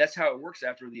 That's how it works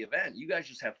after the event. You guys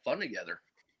just have fun together.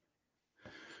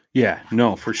 Yeah,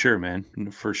 no, for sure, man.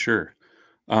 For sure.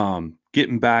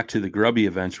 Getting back to the grubby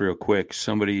events real quick.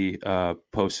 Somebody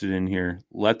posted in here,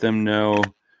 let them know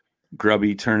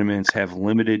grubby tournaments have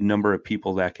limited number of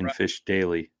people that can fish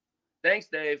daily. Thanks,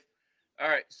 Dave. All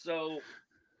right. So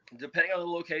depending on the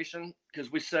location,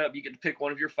 because we set up, you get to pick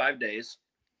one of your 5 days.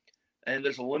 And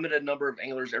there's a limited number of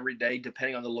anglers every day,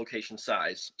 depending on the location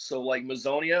size. So like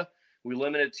Mazonia, we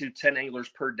limit it to 10 anglers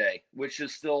per day, which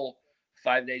is still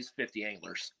 5 days, 50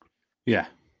 anglers. Yeah.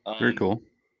 Very cool.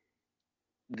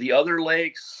 The other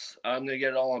lakes, I'm going to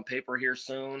get it all on paper here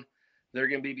soon. They're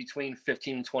going to be between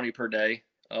 15 and 20 per day.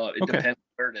 It depends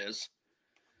where it is.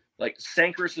 Like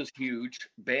Sankris is huge.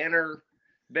 Banner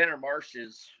Marsh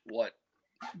is what?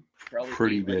 Probably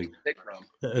pretty big.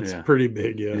 It's pretty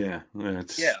big, yeah. Yeah,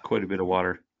 it's quite a bit of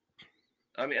water.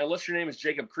 I mean, unless your name is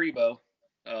Jacob Crebo,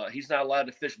 he's not allowed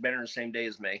to fish Banner the same day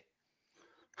as me.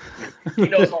 He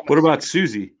knows all my What about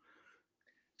Susie?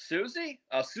 Susie?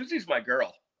 Susie's my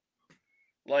girl.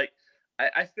 Like,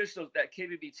 I fished that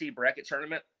KVBT bracket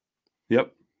tournament.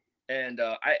 Yep. And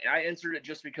I entered it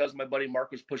just because my buddy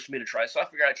Mark was pushing me to try. So I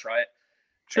figured I'd try it.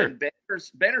 Sure. And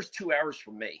Banner's 2 hours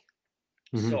from me.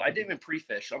 Mm-hmm. So I didn't even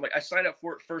pre-fish. I'm like, I signed up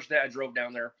for it first day. I drove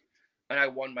down there, and I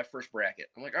won my first bracket.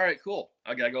 I'm like, all right, cool.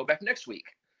 I got to go back next week.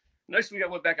 Next week I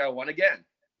went back. I won again.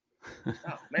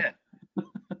 Oh, man.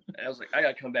 And I was like, I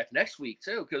got to come back next week,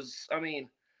 too. Because, I mean,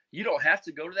 you don't have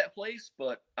to go to that place,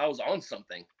 but I was on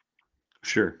something.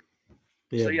 Sure.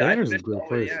 Yeah, so, Banner's a great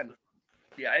place.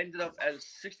 Yeah, I ended up as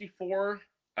 64.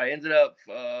 I ended up,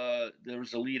 there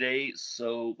was Elite 8.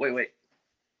 So, wait.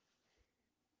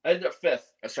 I ended up 5th.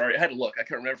 Sorry, I had to look. I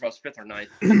can't remember if I was 5th or 9th.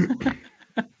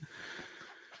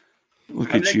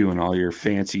 Look at you and all your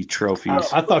fancy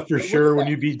trophies. I thought for sure when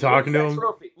you'd be talking to him.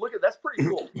 Trophy. Look at that's pretty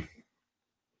cool.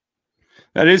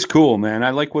 That is cool, man.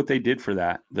 I like what they did for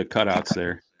that. The cutouts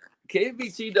there.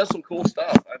 KVT does some cool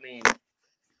stuff. I mean,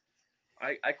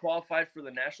 I qualified for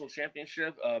the national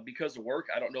championship because of work.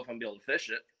 I don't know if I'm gonna be able to fish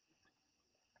it,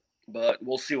 but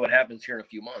we'll see what happens here in a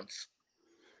few months.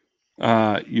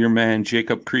 Your man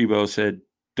Jacob Crebo said,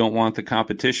 "Don't want the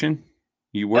competition."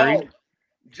 You worried? Oh,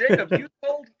 Jacob, you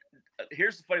told.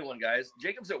 Here's the funny one, guys.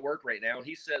 Jacob's at work right now, and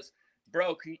he says,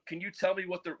 "Bro, can you tell me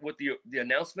what the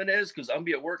announcement is? Because I'm gonna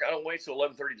be at work. I don't wait till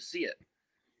 11:30 to see it."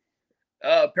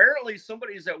 Apparently,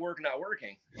 somebody's at work not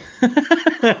working.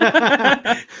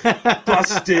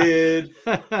 Busted.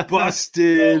 So,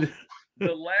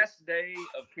 the last day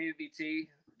of KVT,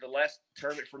 the last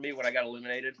tournament for me when I got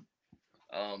eliminated,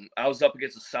 I was up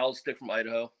against a solid stick from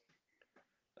Idaho.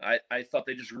 I thought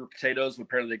they just grew potatoes, but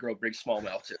apparently they grow big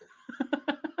smallmouth too.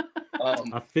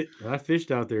 I fished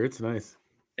out there. It's nice.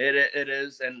 It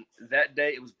is, and that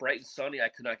day it was bright and sunny. I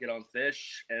could not get on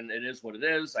fish, and it is what it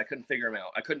is. I couldn't figure them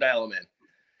out. I couldn't dial them in.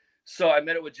 So I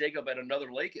met it with Jacob at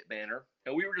another lake at Banner,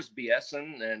 and we were just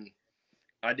BSing, and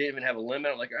I didn't even have a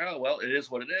limit. I'm like, oh, well, it is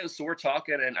what it is. So we're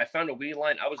talking, and I found a weed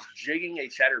line. I was jigging a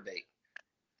chatterbait.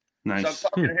 Nice. So I'm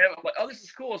talking to him. I'm like, oh, this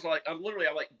is cool. So I'm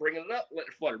like bringing it up, let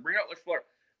it flutter, bring it up, let it flutter.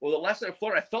 Well, the last time it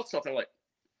fluttered, I felt something like,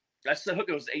 I said hook,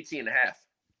 it was 18 and a half.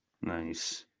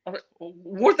 Nice. I'm like, well,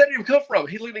 where'd that even come from?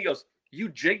 He looked at me and goes, you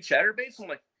jig chatterbaits? I'm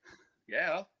like,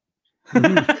 yeah.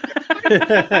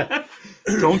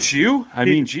 Don't you? I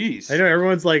mean, geez. I know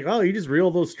everyone's like, oh, you just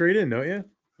reel those straight in, don't you?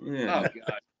 Yeah. Oh,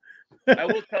 God. I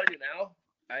will tell you now,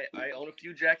 I own a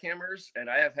few jackhammers, and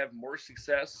I have had more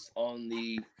success on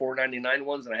the 499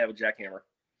 ones than I have a jackhammer.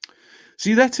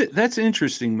 See, that's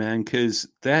interesting, man, because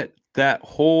that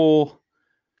whole,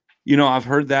 I've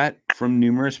heard that from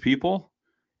numerous people,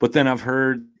 but then I've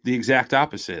heard the exact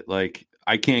opposite. Like,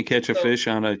 I can't catch a fish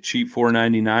on a cheap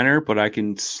 499er, but I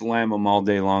can slam them all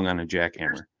day long on a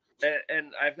jackhammer.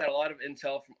 And I've got a lot of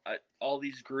intel from all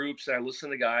these groups, and I listen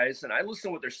to guys, and I listen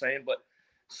to what they're saying. But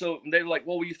so they're like,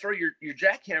 well, when you throw your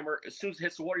jackhammer, as soon as it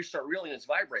hits the water, you start reeling, it's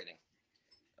vibrating.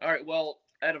 All right, well,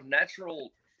 out of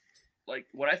natural, like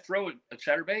when I throw a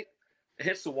chatterbait, it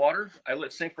hits the water. I let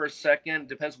it sink for a second.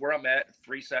 Depends where I'm at,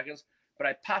 3 seconds. But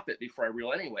I pop it before I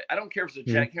reel anyway. I don't care if it's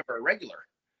a jackhammer or a regular.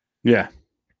 Yeah.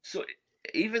 So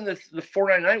even the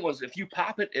 499 ones, if you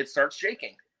pop it, it starts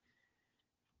shaking.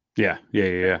 Yeah.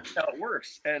 That's how it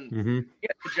works. And the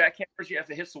jackhammers, you have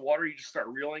to hit the water, you just start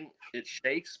reeling, it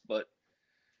shakes. But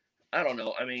I don't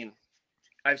know. I mean,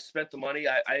 I've spent the money.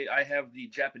 I have the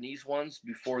Japanese ones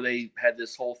before they had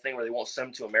this whole thing where they won't send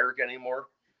them to America anymore.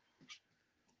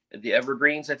 The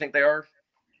Evergreens, I think they are.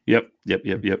 Yep.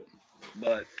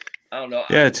 But I don't know.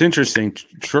 Yeah, it's interesting.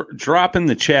 Drop in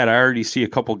the chat. I already see a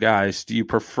couple guys. Do you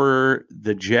prefer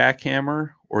the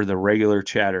jackhammer or the regular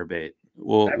chatterbait?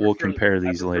 We'll compare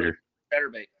these later.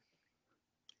 Chatterbait.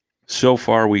 So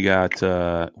far, we got 2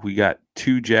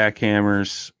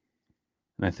 jackhammers,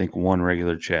 and I think 1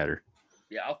 regular chatter.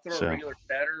 Yeah, I'll throw a regular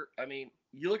chatter. I mean,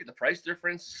 you look at the price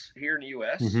difference here in the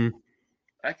U.S.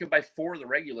 I could buy 4 of the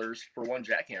regulars for 1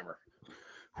 jackhammer.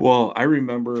 Well, I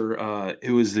remember it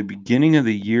was the beginning of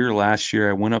the year last year.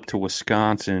 I went up to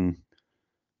Wisconsin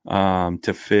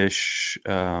to fish.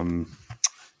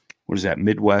 What is that?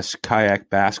 Midwest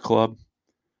Kayak Bass Club.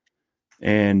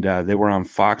 And they were on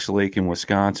Fox Lake in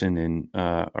Wisconsin. And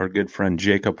our good friend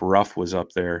Jacob Ruff was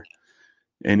up there.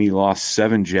 And he lost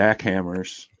 7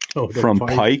 jackhammers from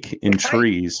pike and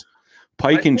trees.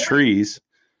 Pike and trees.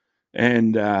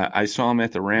 And I saw him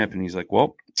at the ramp, and he's like,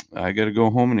 well, I got to go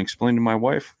home and explain to my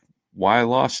wife why I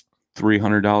lost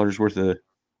 $300 worth of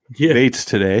baits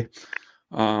today.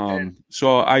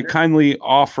 So I kindly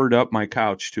offered up my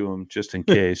couch to him just in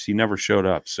case. He never showed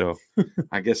up, so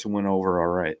I guess it went over all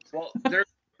right. Well,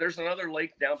 there's another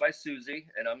lake down by Susie,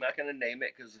 and I'm not going to name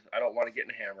it because I don't want to get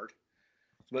hammered.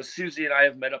 But Susie and I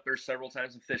have met up there several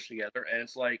times and fished together, and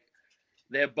it's like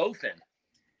they have both in.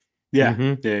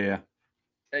 Yeah, yeah.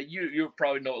 You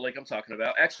probably know what lake I'm talking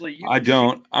about. Actually, I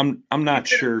don't. I'm not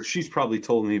sure. She's probably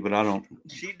told me, but I don't.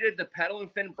 She did the paddle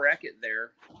and fin bracket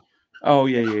there. Oh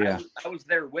yeah. I was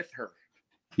there with her.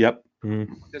 Yep.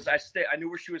 Because I knew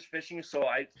where she was fishing, so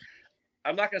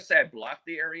I'm not gonna say I blocked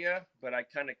the area, but I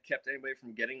kind of kept anybody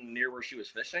from getting near where she was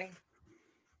fishing.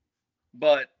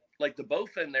 But like the bow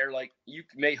fin there, like you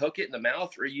may hook it in the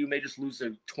mouth, or you may just lose a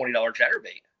 $20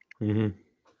 chatterbait.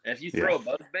 And if you throw a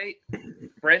buzzbait,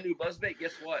 brand new buzzbait,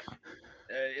 guess what?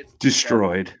 It's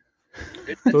destroyed.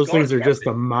 Those things are just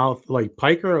a mouth, like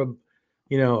pike or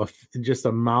just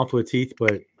a mouth with teeth,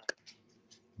 but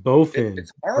bowfin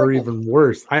It's are horrible. even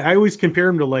worse. I always compare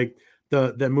them to like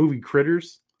that movie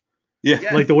Critters.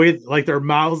 Yeah. Like the way, like their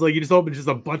mouths, like you just open just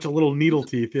a bunch of little needle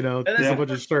teeth, you know, And just then a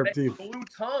bunch of sharp teeth. blue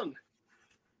tongue.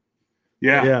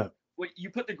 Yeah. Yeah. When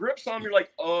you put the grips on, you're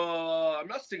like, I'm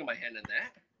not sticking my hand in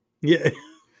that. Yeah.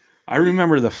 I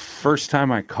remember the first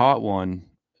time I caught one.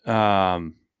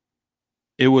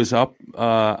 It was up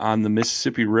on the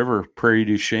Mississippi River, Prairie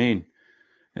du Chien,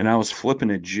 and I was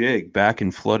flipping a jig back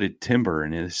in flooded timber,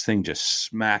 and this thing just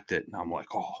smacked it. And I'm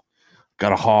like, oh,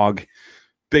 got a hog,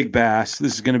 big bass.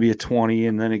 This is going to be a 20.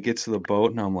 And then it gets to the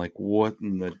boat, and I'm like, what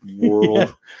in the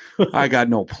world? Yeah. I got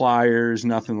no pliers,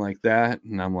 nothing like that.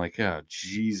 And I'm like, oh,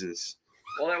 Jesus.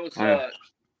 Well, that was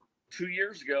 2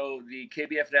 years ago, the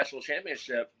KBF National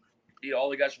Championship.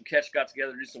 All the guys from Catch got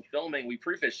together to do some filming. We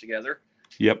pre-fished together.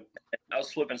 Yep. I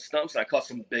was flipping stumps, and I caught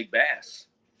some big bass.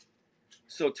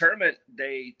 So tournament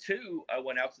day 2, I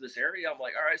went out to this area. I'm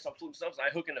like, all right, so I'm flipping stumps, and I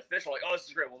hook in a fish. I'm like, oh, this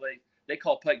is great. Well, they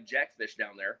call pike jackfish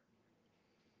down there.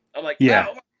 I'm like, Yeah.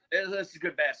 wow, this is a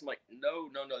good bass. I'm like, no,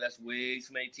 that's way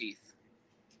too many teeth.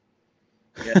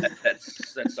 Yeah, that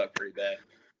sucked pretty bad.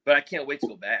 But I can't wait to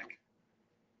go back.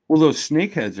 Well, those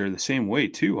snakeheads are the same way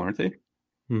too, aren't they?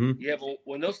 Mm-hmm. Yeah, but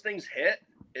when those things hit,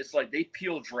 it's like they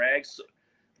peel drag. So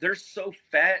they're so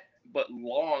fat but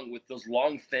long with those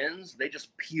long fins. They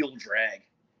just peel drag.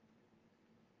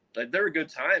 Like they're a good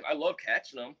time. I love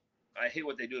catching them. I hate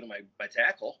what they do to my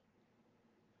tackle.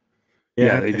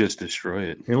 Yeah, they just destroy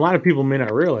it. And a lot of people may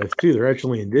not realize too, they're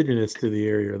actually indigenous to the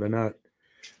area. They're not,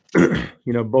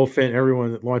 bowfin.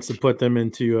 Everyone wants to put them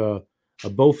into a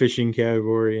bow fishing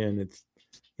category, and it's,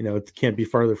 it can't be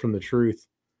farther from the truth.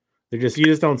 You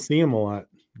just don't see them a lot.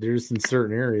 They're just in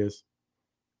certain areas.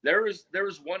 There was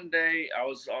one day I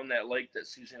was on that lake that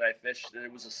Susie and I fished, and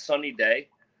it was a sunny day,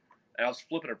 and I was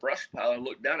flipping a brush pile. I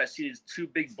looked down, I see these 2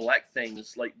 big black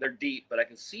things, like they're deep, but I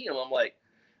can see them. I'm like,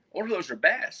 I wonder if those are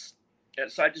bass. And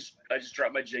so I just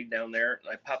dropped my jig down there,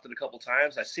 and I popped it a couple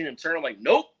times. I seen him turn. I'm like,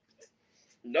 nope,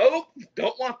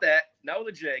 don't want that. Not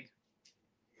with a jig.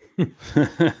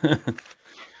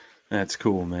 That's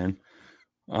cool, man.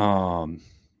 I'm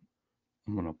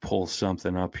gonna pull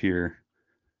something up here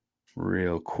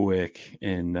real quick,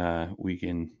 and we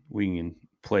can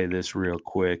play this real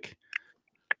quick.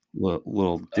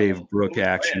 Little Dave Brooke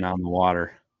action on the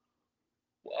water.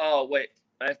 Oh wait,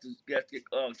 I have to get.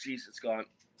 Oh geez, it's gone.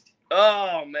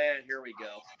 Oh man, here we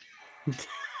go.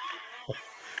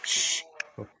 Shh,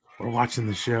 we're watching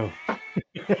the show. I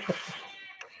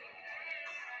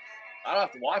don't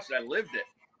have to watch it. I lived it.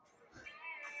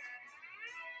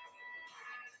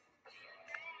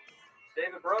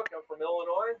 David Brooke, I'm from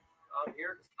Illinois. I'm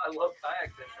here because I love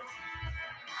kayak fishing.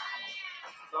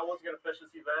 So I wasn't going to fish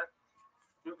this event.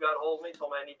 Duke got a hold of me,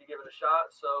 told me I need to give it a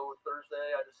shot. So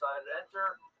Thursday, I decided to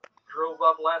enter. Drove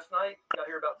up last night, got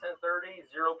here about 10:30,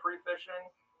 zero pre-fishing.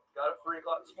 Got up 3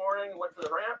 o'clock this morning, went to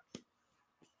the ramp,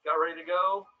 got ready to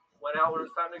go, went out when it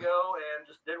was time to go, and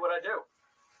just did what I do.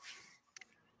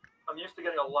 I'm used to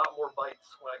getting a lot more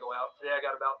bites when I go out. Today I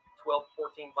got about 12 to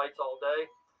 14 bites all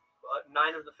day.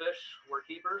 9 of the fish were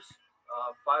keepers.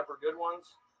 5 were good ones.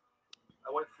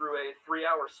 I went through a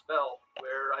 3-hour spell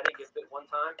where I didn't get bit one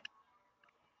time.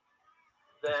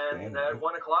 Then at 1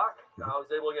 o'clock, I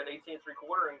was able to get an 18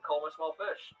 3/4 and call my small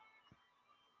fish.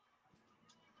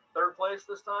 3rd place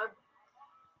this time.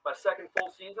 My 2nd full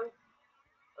season.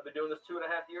 I've been doing this 2.5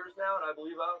 years now, and I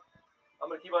believe I'm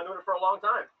going to keep on doing it for a long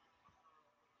time.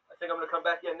 I think I'm going to come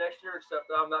back again next year, except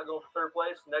I'm not going for 3rd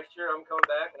place. Next year, I'm coming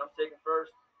back, and I'm taking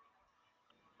 1st.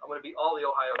 I'm going to beat all the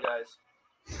Ohio guys,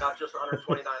 not just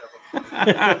 129 of them.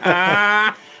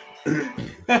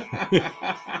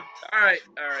 All right.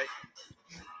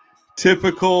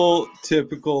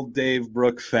 Typical Dave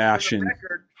Brooke fashion.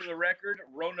 For the record,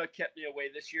 Rona kept me away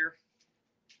this year.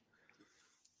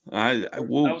 I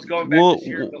was going back this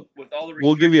year with all the restrictions.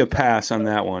 We'll give you a pass on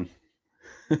that one.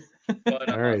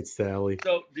 But, all right, Sally.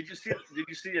 So did you see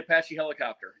the Apache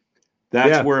helicopter?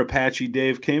 That's where Apache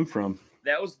Dave came from.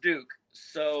 That was Duke.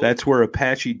 So that's where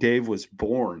Apache Dave was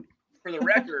born. For the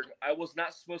record, I was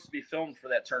not supposed to be filmed for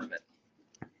that tournament.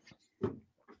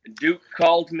 Duke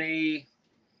called me.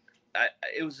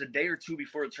 It was a day or 2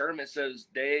 before the tournament. Says,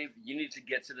 Dave, you need to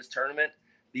get to this tournament.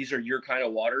 These are your kind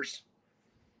of waters.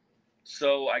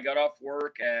 So I got off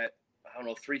work at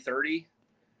 3:30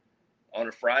 on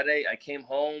a Friday. I came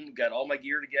home, got all my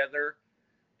gear together,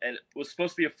 and it was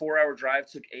supposed to be a 4-hour drive.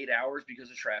 Took 8 hours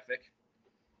because of traffic.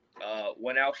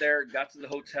 Went out there, got to the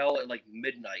hotel at like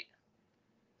midnight.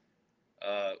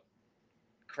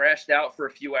 Crashed out for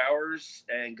a few hours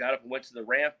and got up and went to the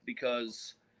ramp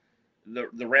because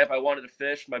the ramp I wanted to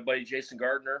fish, my buddy Jason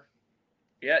Gardner,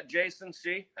 Yeah, Jason,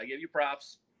 see, I give you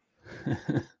props.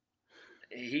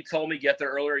 He told me get there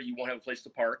earlier. You won't have a place to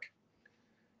park.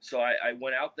 So I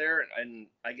went out there and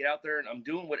I get out there and I'm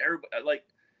doing what everybody like.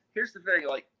 Here's the thing,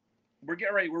 like we're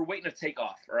getting ready. We're waiting to take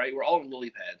off. All right, we're all in lily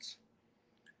pads,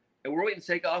 and we're waiting to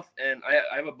take off. And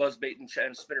I have a buzz bait and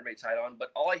a spinner bait tied on,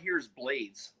 but all I hear is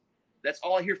blades. That's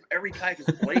all I hear from every kayak is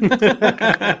blades.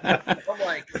 I'm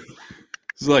like,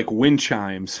 it's like wind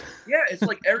chimes. Yeah, it's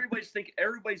like everybody's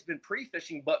been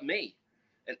pre-fishing but me,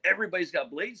 and everybody's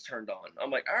got blades turned on. I'm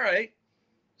like, all right.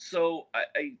 So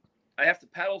I have to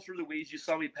paddle through the weeds. You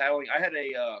saw me paddling. I had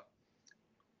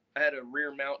a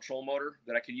rear mount trolling motor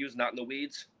that I could use not in the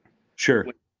weeds. Sure.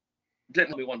 Didn't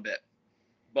help me one bit.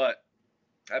 But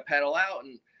I paddle out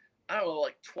and I don't know,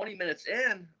 like 20 minutes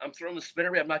in, I'm throwing the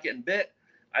spinner bait. I'm not getting bit.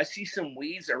 I see some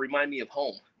weeds that remind me of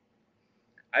home.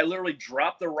 I literally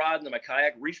dropped the rod into my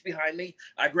kayak, reached behind me.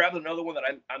 I grabbed another one that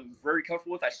I'm very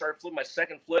comfortable with. I started flipping my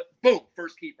second flip. Boom,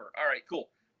 first keeper. All right, cool.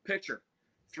 Picture.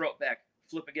 Throw it back.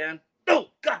 Flip again. Oh,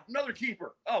 God, another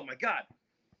keeper. Oh, my God.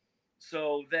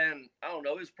 So then, I don't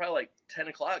know, it was probably like 10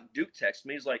 o'clock. Duke texted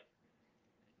me. He's like,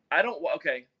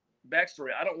 okay, backstory.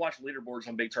 I don't watch leaderboards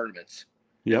on big tournaments.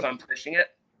 Yep. If I'm fishing it,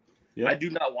 yep. I do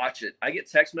not watch it. I get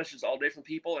text messages all day from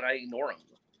people, and I ignore them.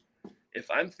 If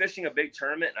I'm fishing a big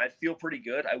tournament and I feel pretty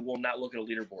good, I will not look at a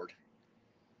leaderboard.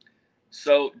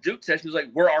 So Duke texted me, was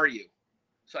like, where are you?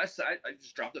 So I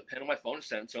just dropped a pin on my phone and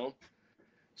sent it to him.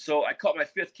 So I caught my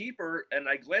fifth keeper, and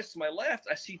I glanced to my left.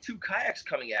 I see two kayaks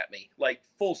coming at me, like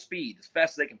full speed, as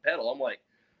fast as they can pedal. I'm like,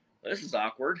 this is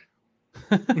awkward.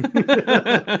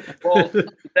 Well,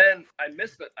 then I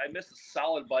missed it. I missed a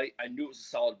solid bite. I knew it was a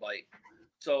solid bite.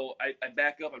 So I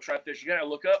back up. I'm trying to fish again. I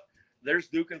look up. There's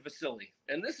Duke and Vasily.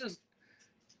 And this is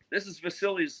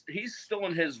Vasily's. He's still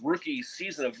in his rookie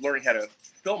season of learning how to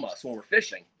film us when we're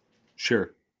fishing.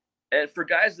 Sure. And for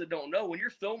guys that don't know, when you're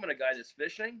filming a guy that's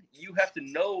fishing, you have to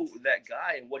know that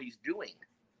guy and what he's doing.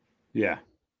 Yeah.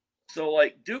 So,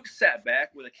 like, Duke sat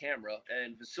back with a camera,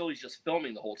 and Vasily's just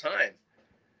filming the whole time.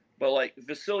 But, like,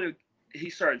 Vasily, he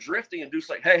started drifting, and Duke's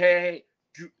like, hey,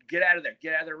 Duke, get out of there.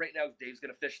 Get out of there right now. Dave's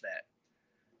going to fish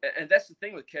that. And that's the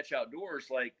thing with Catch Outdoors.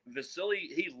 Like, Vasily,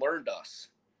 he learned us.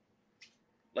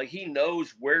 Like, he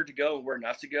knows where to go and where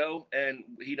not to go, and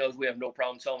he knows we have no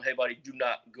problem telling him, hey, buddy, do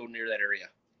not go near that area.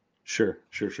 Sure.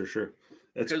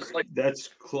 That's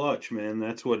clutch, man.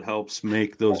 That's what helps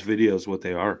make those videos what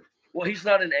they are. Well, he's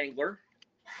not an angler.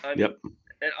 Yep.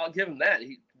 And I'll give him that.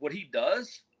 What he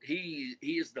does, he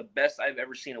is the best I've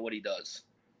ever seen at what he does.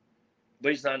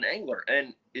 But he's not an angler.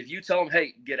 And if you tell him,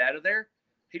 hey, get out of there,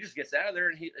 he just gets out of there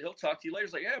and he'll talk to you later.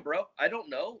 He's like, yeah, bro, I don't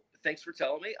know. Thanks for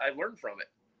telling me. I learned from it.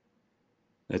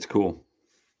 That's cool.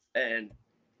 And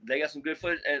they got some good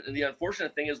footage. And the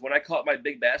unfortunate thing is when I caught my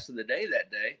big bass of the day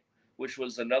that day, which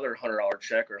was another $100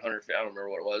 check or $100, I don't remember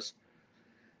what it was.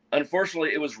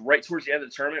 Unfortunately, it was right towards the end of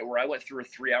the tournament where I went through a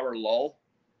 3-hour lull,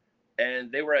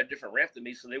 and they were at a different ramp than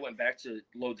me, so they went back to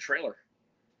load the trailer.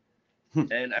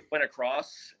 And I went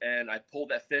across, and I pulled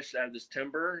that fish out of this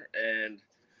timber, and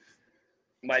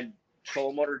my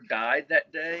trolling motor died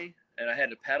that day, and I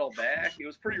had to paddle back. It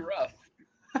was pretty rough.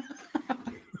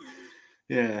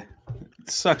 Yeah, it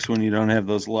sucks when you don't have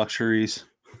those luxuries,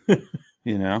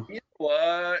 you know? You know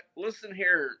what? Listen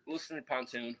here,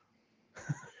 Pontoon.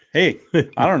 Hey,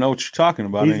 I don't know what you're talking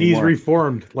about anymore. He's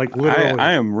reformed, like literally.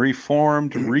 I am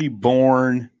reformed,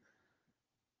 reborn,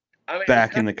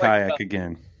 back in the kayak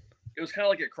again. It was kind of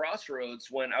like at Crossroads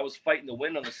when I was fighting the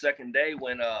wind on the second day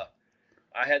when I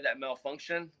had that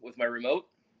malfunction with my remote.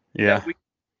 Yeah.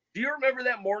 Do you remember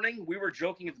that morning we were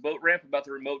joking at the boat ramp about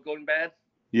the remote going bad?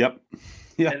 Yep.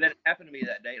 Yeah. And then it happened to me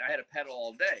that day, and I had to paddle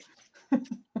all day.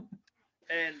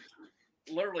 And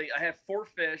literally, I have 4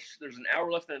 fish. There's an hour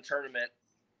left in the tournament,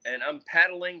 and I'm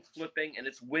paddling, flipping, and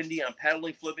it's windy. I'm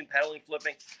paddling, flipping.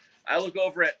 I look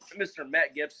over at Mr.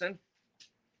 Matt Gibson,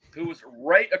 who was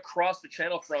right across the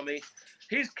channel from me.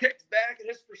 He's kicked back in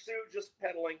his pursuit, just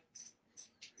pedaling.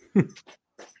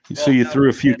 So you threw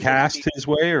a few casts his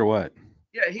way, or what?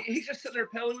 Yeah, he's just sitting there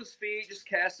pedaling with his feet, just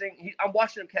casting. I'm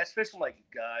watching him catch fish. I'm like,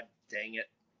 God dang it.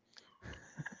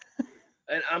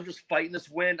 And I'm just fighting this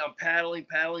wind. I'm paddling.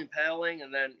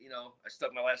 And then, I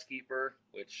stuck my last keeper,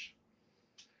 which,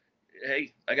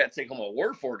 hey, I got to take home a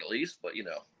award for it at least, but,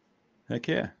 Heck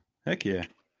yeah.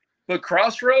 But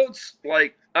Crossroads,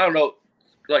 like, I don't know,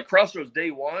 like Crossroads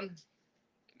day one,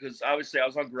 because obviously I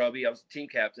was on Grubby. I was the team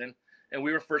captain, and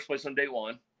we were first place on day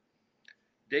one.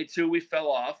 Day 2, we fell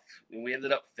off, and we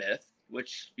ended up 5th,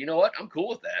 which, you know what? I'm cool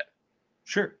with that.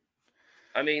 Sure.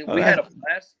 I mean, we had a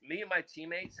blast. Me and my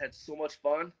teammates had so much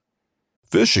fun.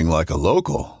 Fishing like a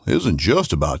local isn't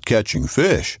just about catching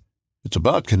fish. It's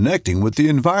about connecting with the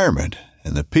environment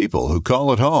and the people who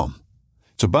call it home.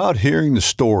 It's about hearing the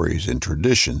stories and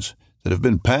traditions that have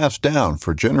been passed down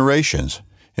for generations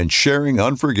and sharing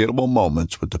unforgettable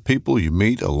moments with the people you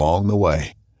meet along the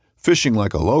way. Fishing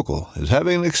like a local is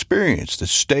having an experience that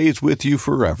stays with you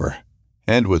forever.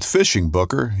 And with Fishing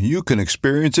Booker, you can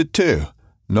experience it too,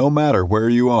 no matter where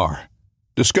you are.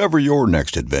 Discover your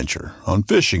next adventure on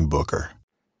Fishing Booker.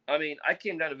 I mean, I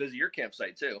came down to visit your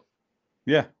campsite too.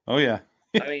 Yeah. Oh, yeah.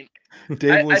 I mean,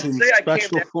 Dave was I'd in say I came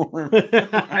special down- form.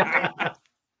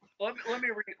 Let me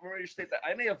restate that.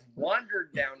 I may have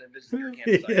wandered down and visited your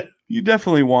campsite. You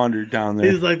definitely wandered down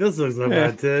there. He's like, this looks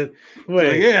about it. Like,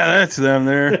 Wait. yeah, that's them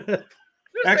there.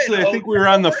 Actually, I think we were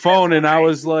on the phone, and I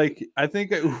was like,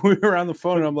 we were on the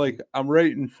phone, and I'm like, I'm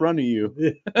right in front of you.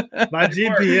 My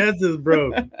GPS is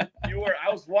broke. You were.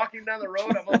 I was walking down the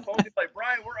road. I'm on the phone. He's like,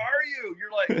 Brian, where are you?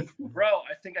 You're like, bro,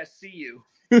 I think I see you.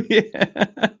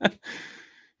 Yeah.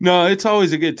 No, it's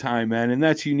always a good time, man, and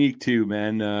that's unique too,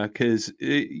 man. Because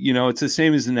it's the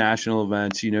same as the national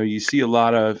events. You see a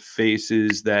lot of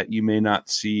faces that you may not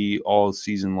see all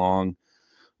season long.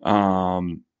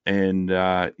 And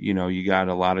you got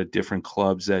a lot of different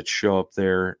clubs that show up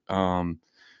there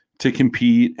to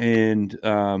compete and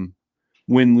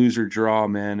win, lose, or draw,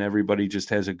 man. Everybody just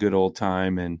has a good old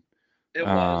time. And It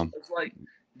was. It's like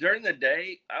during the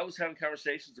day, I was having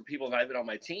conversations with people not even on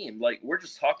my team. Like, we're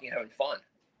just talking, having fun.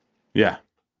 Yeah.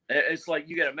 It's like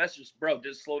you get a message, bro, did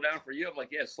it slow down for you? I'm like,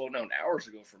 yeah, it slowed down hours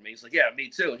ago for me. He's like, yeah, me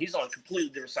too. And he's on a completely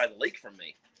different side of the lake from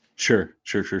me. Sure.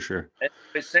 And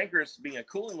with Sanker's being a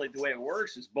cooling lake, the way it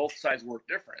works is both sides work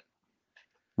different.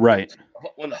 Right.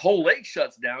 When the whole lake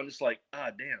shuts down, it's like,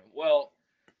 damn. Well,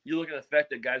 you look at the fact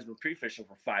that guys were pre-fishing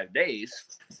for 5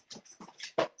 days.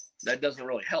 That doesn't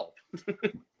really help.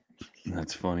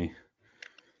 That's funny.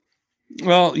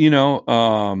 Well,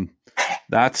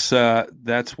 that's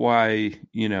why,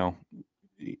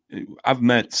 I've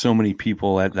met so many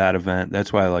people at that event.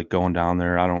 That's why I like going down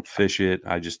there. I don't fish it.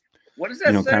 I just, what does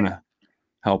that say? kind of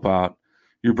help out.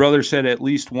 Your brother said at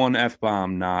least one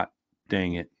F-bomb, not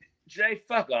dang it. Jay,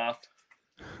 fuck off.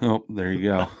 Oh, there you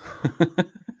go.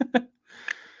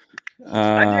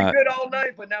 I did good all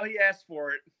night, but now he asked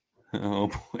for it. Oh,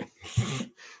 boy.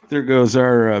 There goes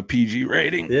our PG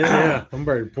rating. Yeah. I'm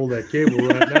ready to pull that cable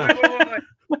right now.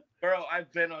 Wait. Bro,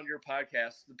 I've been on your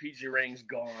podcast. The PG rating's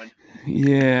gone.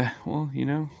 Yeah, well,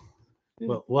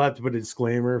 Well, we'll have to put a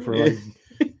disclaimer for like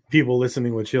people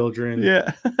listening with children.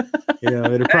 Yeah.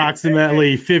 At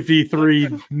approximately 53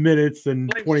 minutes and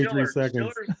Blame 23 Schiller.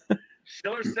 seconds.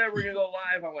 Schiller said we're going to go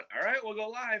live. I went, all right, we'll go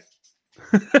live.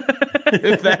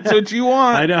 If that's what you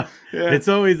want. I know. Yeah. It's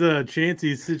always a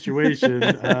chancy situation.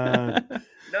 No.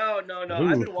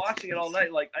 I've been watching it all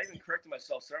night. Like, I even corrected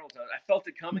myself several times. I felt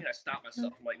it coming. I stopped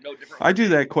myself. I'm like, no different. I do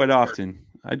that quite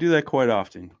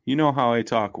often. You know how I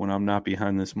talk when I'm not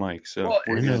behind this mic. So, well,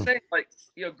 it's the same. Like,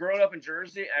 growing up in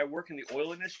Jersey, I work in the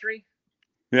oil industry.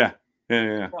 Yeah.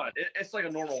 Come on, it's like a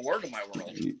normal word in my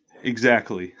world.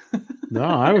 Exactly. No,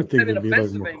 I would think it'd be like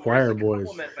McGuire boys.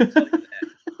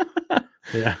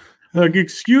 Yeah. Like,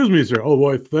 excuse me, sir. Oh,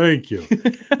 boy, thank you.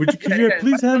 Could you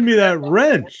please hand me that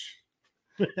wrench?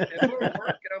 If we were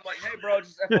working, I'm like, hey, bro,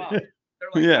 just F off. They're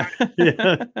like,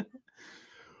 yeah.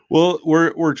 Well,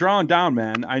 we're drawing down,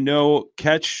 man. I know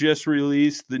Catch just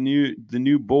released the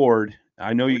new board.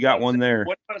 I know you got one there.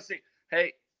 What do you want to see?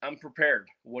 Hey, I'm prepared.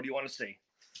 What do you want to see?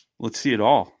 Let's see it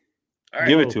all. All right.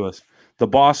 Give it to us. The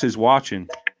boss is watching.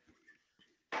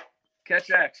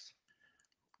 Catch X.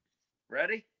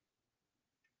 Ready?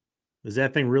 Is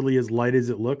that thing really as light as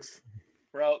it looks?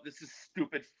 Bro, this is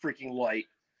stupid freaking light.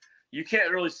 You can't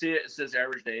really see it. It says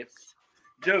average Dave.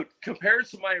 Dude, compared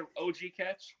to my OG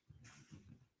Catch,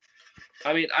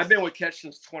 I mean, I've been with Catch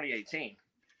since 2018.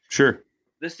 Sure.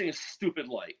 This thing is stupid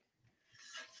light.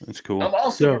 That's cool. I'm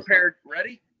also prepared.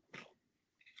 Ready?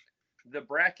 The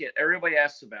bracket everybody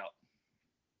asks about.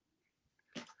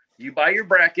 You buy your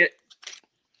bracket.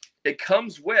 It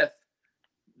comes with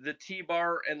the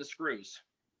T-bar and the screws.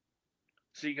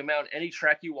 So you can mount any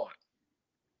track you want.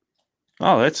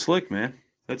 Oh, that's slick, man.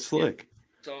 That's slick.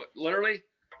 Yeah. So literally,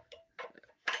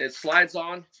 it slides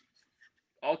on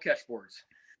all catch boards.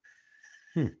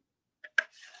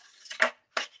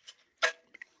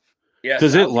 Yeah.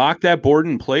 Does it lock that board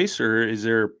in place, or is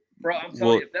there? Bro, I'm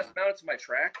telling you, if that's mounted to my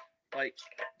track, like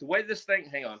the way this thing,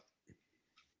 hang on.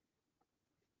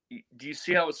 Do you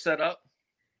see how it's set up?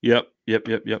 Yep.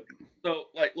 So,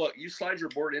 like, look, you slide your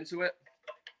board into it.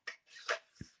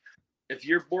 If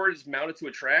your board is mounted to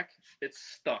a track, it's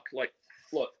stuck. Like,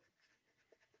 look.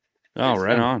 Oh,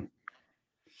 right on.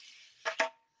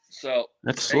 So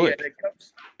that's slick. Yeah,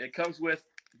 it comes with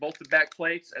both the back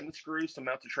plates and the screws to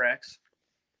mount the tracks.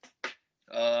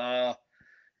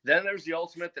 Then there's the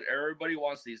ultimate that everybody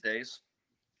wants these days,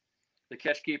 the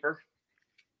catch keeper.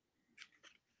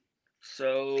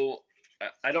 So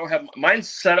I don't have mine's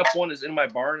set up. One is in my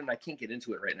barn, and I can't get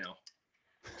into it right now.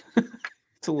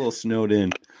 It's a little snowed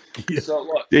in. So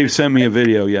look, Dave sent me a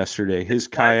video yesterday. His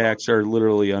kayaks are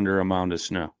literally under a mound of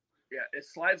snow. Yeah, it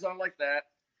slides on like that.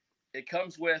 It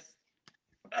comes with,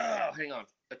 hang on,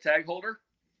 a tag holder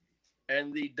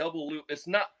and the double loop. It's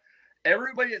not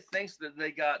everybody that thinks that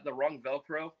they got the wrong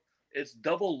Velcro. It's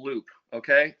double loop.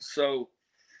 Okay, so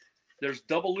there's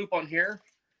double loop on here.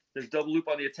 There's double loop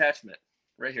on the attachment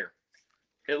right here.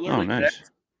 It literally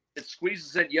nice. It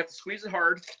squeezes in. You have to squeeze it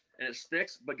hard, and it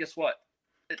sticks. But guess what?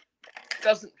 It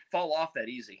doesn't fall off that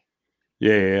easy.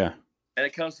 Yeah. And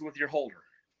it comes with your holder.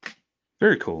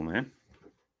 Very cool, man.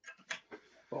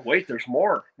 Well, wait, there's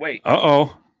more. Wait.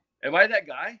 Uh-oh. Am I that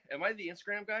guy? Am I the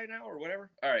Instagram guy now or whatever?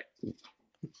 All right.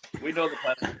 We know the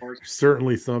platform.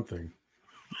 Certainly something.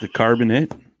 The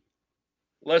carbonate.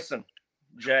 Listen,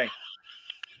 Jay.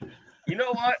 You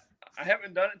know what? I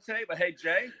haven't done it today, but hey,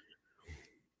 Jay,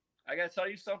 I got to tell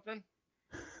you something.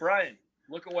 Brian,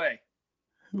 look away.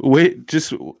 Wait,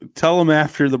 just tell him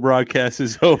after the broadcast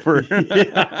is over.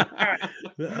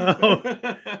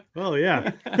 Oh,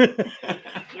 yeah.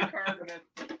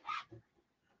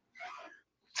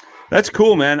 That's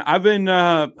cool, man. I've been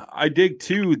I dig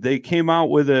too. They came out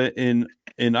with an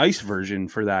ice version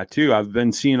for that too. I've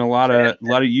been seeing a lot of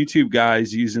YouTube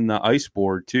guys using the ice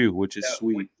board too, which is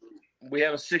sweet. We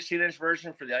have a 16-inch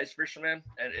version for the ice fisherman,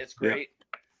 and it's great.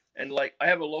 Yeah. And like I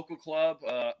have a local club.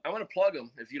 I want to plug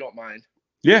them if you don't mind.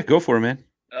 Yeah, go for it, man.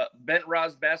 Bent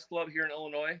Rods Bass Club here in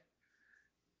Illinois.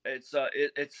 It's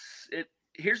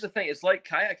here's the thing. It's like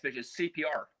kayak fishing. It's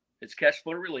CPR. It's catch,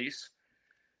 float, release.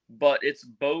 But it's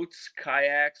boats,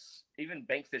 kayaks, even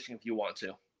bank fishing if you want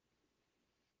to.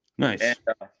 Nice. And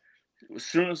as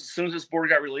soon as this board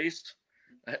got released,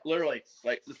 literally,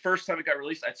 like the first time it got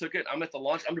released, I took it. I'm at the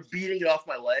launch. I'm beating it off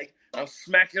my leg. I'm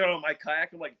smacking it on my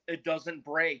kayak. I'm like, it doesn't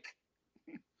break.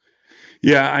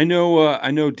 Yeah, I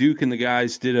know Duke and the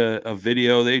guys did a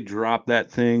video. They dropped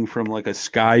that thing from like a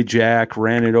skyjack,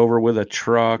 ran it over with a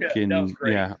truck, and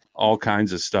all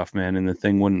kinds of stuff, man, and the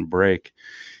thing wouldn't break.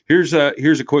 Here's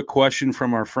a quick question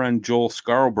from our friend Joel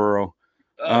Scarborough.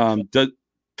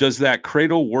 Does that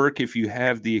cradle work if you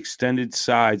have the extended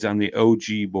sides on the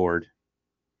OG board?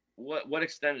 What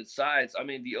extended sides? I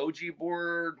mean, the OG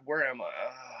board, where am I?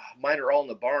 Mine are all in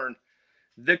the barn.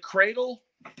 The cradle,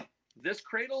 this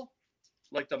cradle,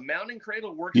 like the mounting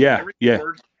cradle works with every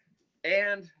board,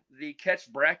 and the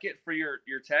catch bracket for your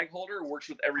tag holder works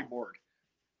with every board.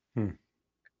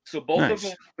 So both of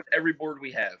them with every board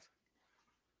we have.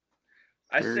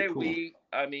 Very cool.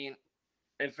 I mean,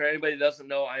 and for anybody that doesn't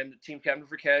know, I am the team captain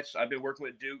for Catch. I've been working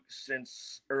with Duke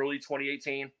since early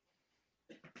 2018.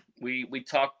 We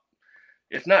talk,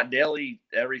 if not daily,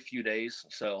 every few days.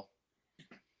 So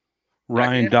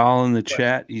Ryan Dahl in the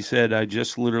chat, he said, I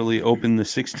just literally opened the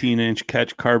 16-inch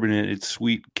Catch carbonate. It's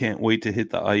sweet. Can't wait to hit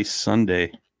the ice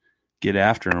Sunday. Get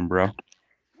after him, bro.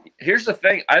 Here's the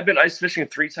thing. I've been ice fishing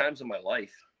 3 times in my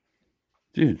life.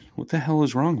 Dude, what the hell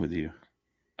is wrong with you?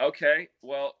 Okay,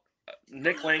 well,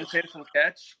 Nick Langton from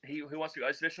Catch, he wants to go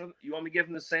ice fishing. You want me to give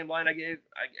him the same line I give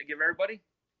everybody?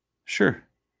 Sure.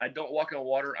 I don't walk on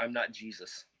water. I'm not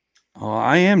Jesus. Oh,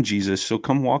 I am Jesus, so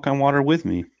come walk on water with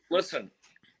me. Listen,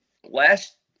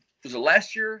 was it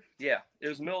last year? Yeah, it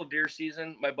was middle of deer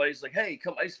season. My buddy's like, hey,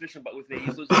 come ice fishing with me.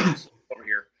 He's over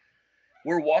here.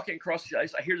 We're walking across the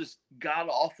ice. I hear this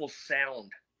god-awful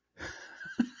sound.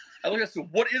 I look at it,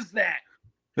 what is that?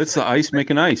 That's the ice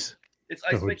making ice. It's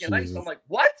ice making ice. I'm like,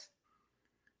 what?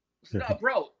 No,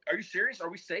 bro, are you serious? Are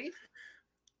we safe?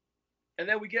 And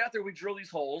then we get out there, we drill these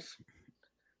holes,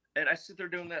 and I sit there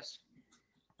doing this.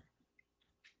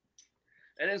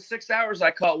 And in 6 hours,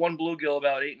 I caught one bluegill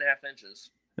about 8.5 inches.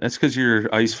 That's because you're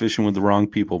ice fishing with the wrong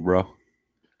people, bro. All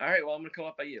right, well, I'm going to come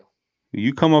up by you.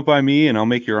 You come up by me, and I'll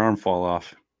make your arm fall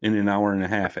off in an hour and a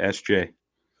half. Ask Jay.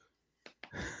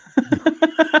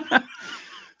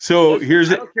 So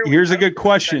here's a good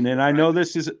question, and I know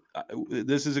this is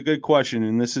a good question,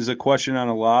 and this is a question on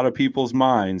a lot of people's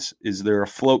minds. Is there a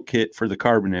float kit for the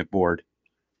carbonate board?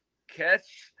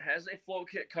 Catch has a float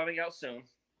kit coming out soon.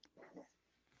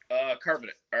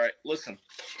 Carbonate. All right, listen.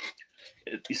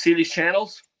 You see these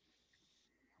channels?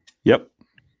 Yep.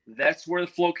 That's where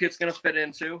the float kit's going to fit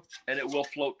into, and it will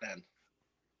float then.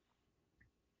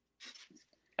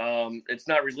 It's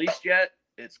not released yet.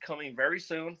 It's coming very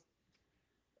soon.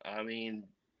 I mean,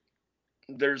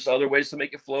 there's other ways to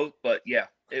make it float, but yeah,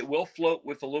 it will float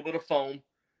with a little bit of foam.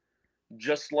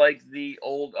 just like the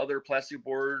old other plastic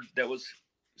board that was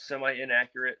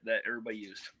semi-inaccurate that everybody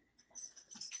used.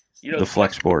 You know, The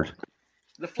flex board.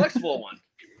 The flexible one.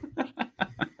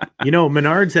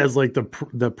 Menards has like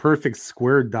the perfect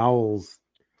square dowels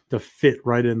to fit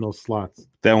right in those slots.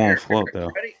 That won't float though.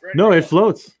 Ready, No, it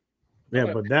floats. Yeah,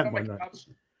 but that one not.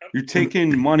 You're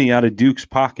taking money out of Duke's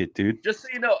pocket, dude. Just so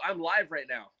you know, I'm live right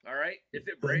now. All right. If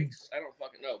it breaks, I don't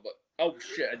fucking know. But oh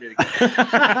shit, I did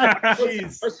it again.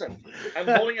 Listen, I'm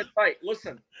holding it tight.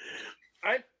 Listen,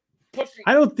 I'm pushing.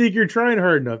 I don't think you're trying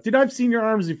hard enough, dude. I've seen your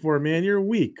arms before, man. You're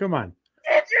weak. Come on.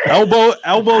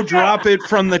 Elbow drop it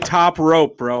from the top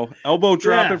rope, bro. Elbow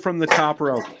drop it from the top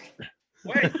rope.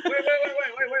 Wait.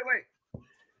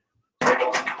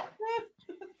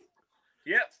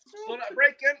 Yep, still not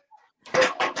breaking.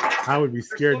 I would be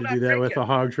scared to do that with a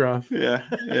hog trough.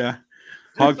 Yeah.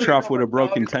 Hog trough would have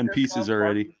broken 10 pieces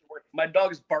already. My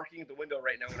dog is barking at the window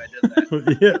right now when I did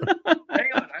that. Yeah.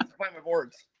 Hang on, I have to find my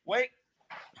boards. Wait.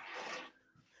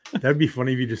 That'd be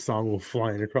funny if you just saw Wolf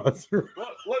flying across the room. Look.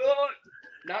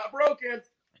 Not broken.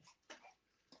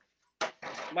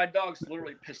 My dog's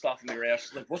literally pissed off at me,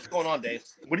 Rash. Like, what's going on, Dave?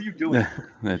 What are you doing?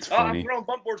 That's funny. I'm throwing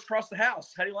bump boards across the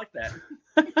house. How do you like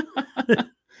that?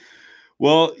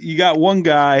 Well, you got one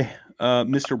guy,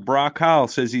 Mr. Brock Howell,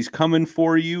 says he's coming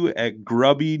for you at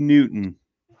Grubby Newton.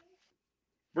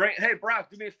 Hey, Brock,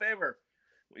 do me a favor.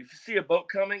 If you see a boat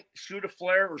coming, shoot a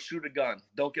flare or shoot a gun.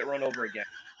 Don't get run over again.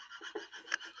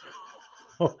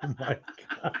 Oh, my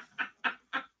God.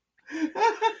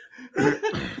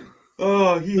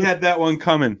 Oh, he had that one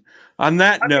coming. On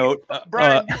that note,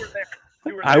 Brian,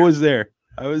 you were there.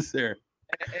 I was there.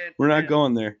 And we're not and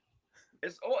going there.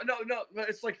 It's no.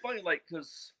 It's like funny, like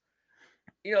because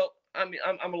I mean,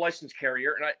 I'm a licensed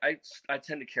carrier, and I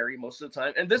tend to carry most of the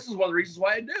time, and this is one of the reasons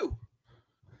why I do.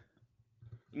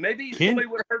 Maybe somebody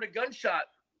would have heard a gunshot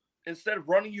instead of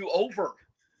running you over.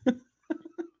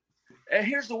 And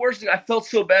here's the worst thing: I felt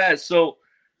so bad. So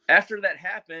after that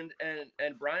happened,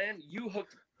 and Brian, you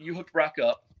hooked Brock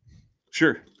up.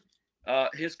 Sure.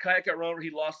 His kayak got run over.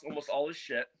 He lost almost all his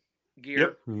shit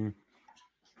gear.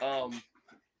 Yep.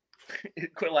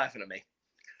 Quit laughing at me.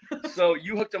 So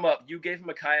you hooked him up. You gave him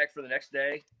a kayak for the next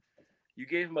day. You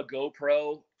gave him a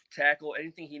GoPro, tackle,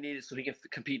 anything he needed so he can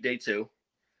compete day 2.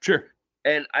 Sure.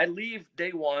 And I leave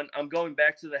day 1. I'm going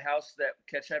back to the house that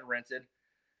Ketch had rented,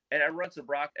 and I run to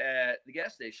Brock at the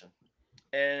gas station,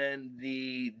 and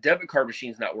the debit card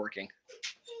machine's not working.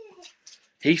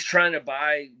 He's trying to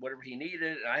buy whatever he needed,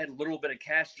 and I had a little bit of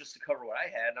cash just to cover what I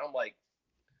had, and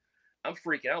I'm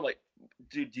freaking out. I'm like,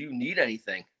 dude, do you need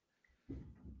anything?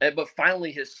 But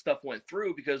finally, his stuff went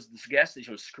through because this gas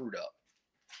station was screwed up.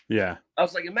 Yeah. I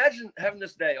was like, imagine having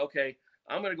this day. Okay,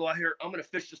 I'm going to go out here. I'm going to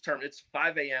fish this tournament. It's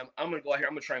 5 a.m. I'm going to go out here.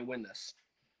 I'm going to try and win this.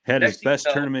 Had his best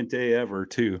tournament day ever,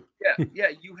 too. Yeah.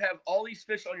 You have all these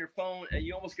fish on your phone, and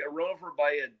you almost get run over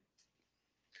by a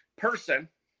person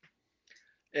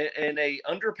in a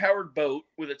underpowered boat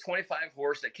with a 25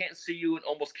 horse that can't see you and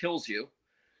almost kills you.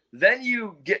 Then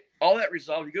you get all that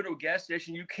resolved. You go to a gas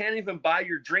station. You can't even buy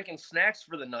your drink and snacks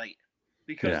for the night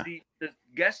because the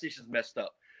gas station's messed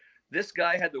up. This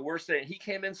guy had the worst day. And he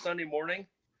came in Sunday morning,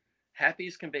 happy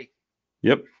as can be.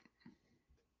 Yep.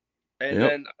 And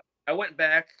then I went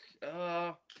back.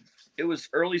 It was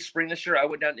early spring this year. I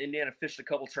went down to Indiana, fished a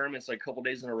couple tournaments, like a couple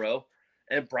days in a row.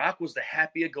 And Brock was the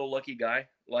happy-go-lucky guy.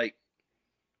 Like,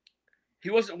 he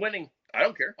wasn't winning. I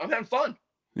don't care. I'm having fun.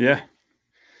 Yeah.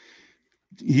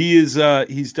 He is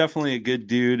he's definitely a good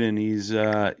dude, and he's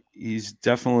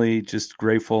definitely just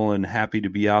grateful and happy to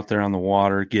be out there on the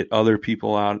water, get other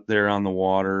people out there on the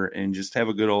water, and just have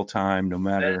a good old time no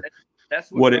matter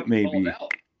that's what it may be.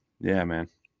 About. Yeah, man.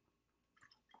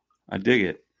 I dig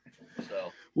it.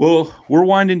 So well, we're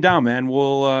winding down, man.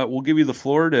 We'll give you the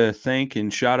floor to thank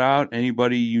and shout out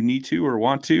anybody you need to or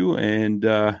want to, and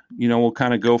we'll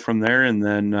kind of go from there, and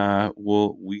then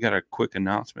we got a quick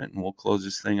announcement, and we'll close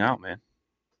this thing out, man.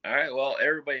 All right. Well,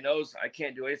 everybody knows I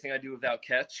can't do anything I do without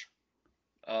Ketch.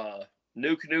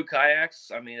 New Canoe kayaks.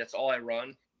 I mean, that's all I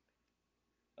run.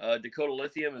 Dakota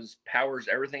Lithium powers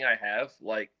everything I have,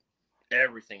 like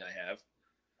everything I have.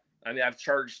 I mean, I've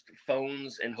charged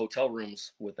phones in hotel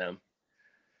rooms with them.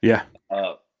 Yeah.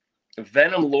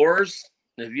 Venom Lures.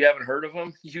 If you haven't heard of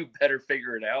them, you better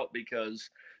figure it out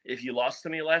because if you lost to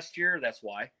me last year, that's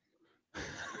why.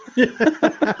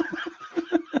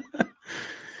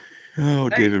 Oh,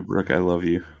 hey, David Brooke, I love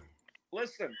you.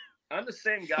 Listen, I'm the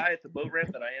same guy at the boat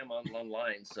ramp that I am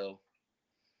online, so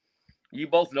you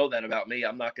both know that about me.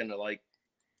 I'm not going to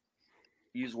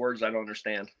use words I don't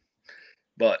understand.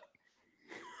 But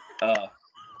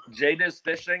JDiz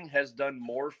Fishing has done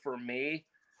more for me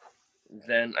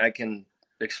then I can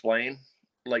explain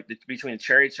like between the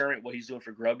cherry tournament, what he's doing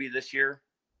for Grubby this year.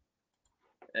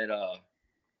 And I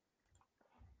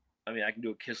mean, I can do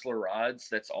a Kistler rods.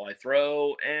 That's all I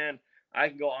throw, and I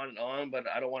can go on and on, but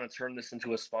I don't want to turn this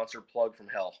into a sponsored plug from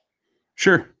hell.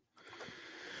 Sure.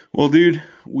 Well, dude,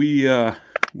 we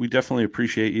definitely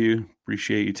appreciate you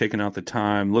taking out the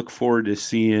time. Look forward to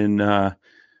seeing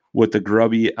what the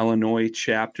Grubby Illinois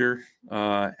chapter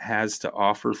has to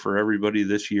offer for everybody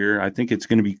this year. I think it's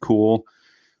going to be cool.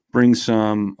 Bring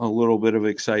a little bit of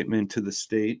excitement to the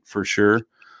state for sure.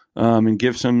 And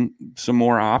give some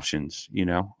more options.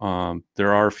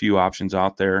 There are a few options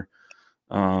out there.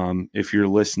 If you're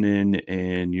listening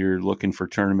and you're looking for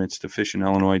tournaments to fish in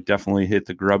Illinois, definitely hit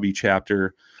the Grubby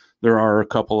chapter. There are a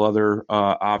couple other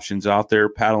options out there.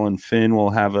 Paddle and Fin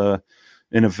will have an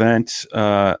event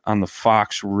on the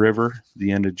Fox River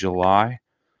the end of July.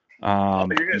 We're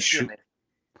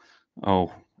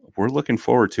looking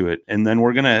forward to it, and then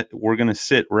we're gonna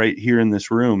sit right here in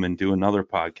this room and do another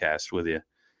podcast with you.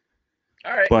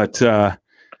 All right. But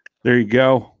there you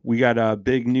go. We got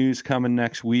big news coming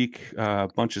next week. A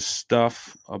bunch of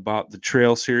stuff about the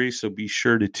trail series, so be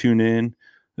sure to tune in.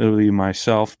 It'll be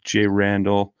myself, Jay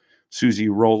Randall, Susie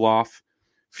Roloff,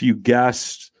 few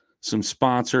guests, some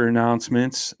sponsor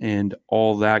announcements, and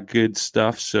all that good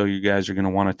stuff. So you guys are going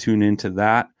to want to tune into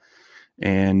that.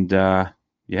 And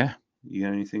yeah, you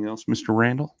got anything else, Mr.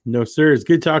 Randall? No, sir. It's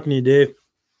good talking to you, Dave.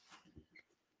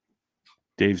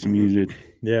 Dave's muted.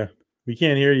 Yeah. We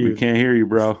can't hear you. We can't hear you,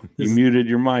 bro. You muted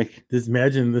your mic.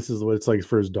 Imagine this is what it's like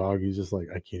for his dog. He's just like,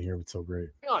 I can't hear him. It's so great.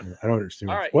 Hang on. I don't understand.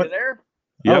 All right, what? you there?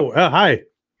 Yep. Oh, hi.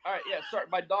 All right, yeah, sorry.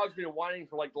 My dog's been whining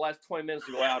for like the last 20 minutes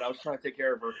to go out. I was trying to take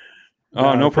care of her.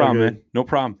 Oh, no problem, man. No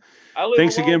problem.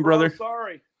 Thanks alone, again, brother.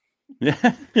 Sorry.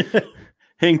 Yeah.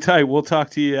 Hang tight. We'll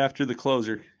talk to you after the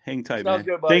closer. Hang tight, Sounds man.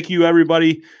 good, buddy. Thank you,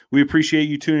 everybody. We appreciate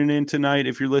you tuning in tonight.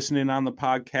 If you're listening on the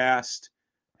podcast,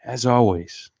 as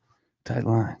always, tight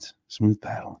lines, smooth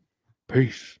paddling.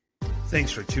 Peace.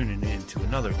 Thanks for tuning in to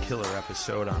another killer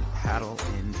episode on Paddle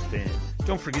and Fin.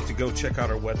 Don't forget to go check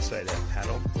out our website at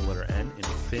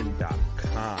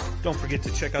paddle_and_fin.com. Don't forget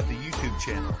to check out the YouTube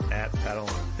channel at Paddle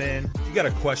and Fin. If you got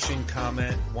a question,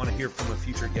 comment, want to hear from a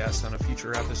future guest on a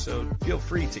future episode, feel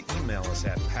free to email us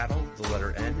at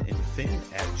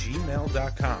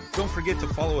paddle_and_fin@gmail.com. Don't forget to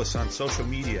follow us on social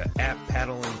media at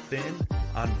Paddle and Fin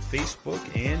on Facebook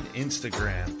and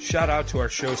Instagram. Shout out to our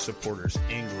show supporters,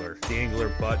 Angler. The Angler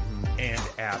button and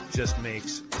app just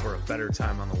makes for a better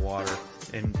time on the water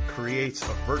and creates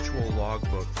a virtual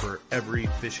logbook for every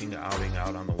fishing outing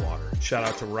out on the water. Shout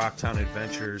out to Rocktown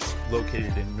Adventures,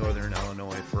 located in northern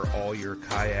Illinois, for all your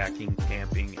kayaking,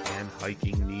 camping, and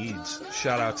hiking needs.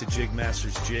 Shout out to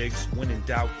Jigmasters Jigs. When in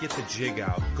doubt, get the jig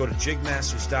out. Go to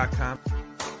jigmasters.com.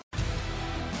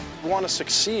 You want to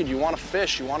succeed, you want to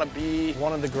fish, you want to be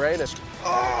one of the greatest.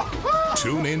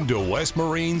 Tune in to West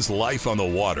Marine's Life on the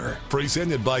Water,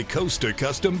 presented by Costa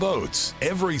Custom Boats,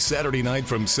 every Saturday night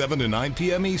from 7 to 9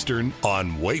 p.m. Eastern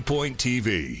on Waypoint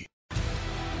TV.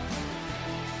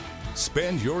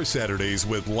 Spend your Saturdays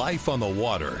with Life on the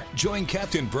Water. Join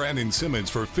Captain Brandon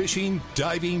Simmons for fishing,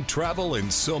 diving, travel,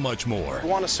 and so much more. You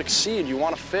want to succeed, you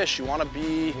want to fish, you want to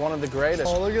be one of the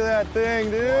greatest. Oh, look at that thing,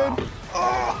 dude.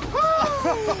 Wow.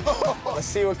 Let's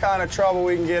see what kind of trouble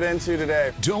we can get into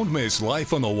today. Don't miss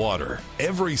Life on the Water,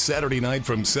 every Saturday night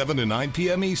from 7 to 9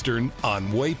 p.m. Eastern on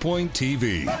Waypoint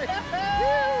TV.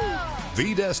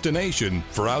 The destination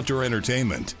for outdoor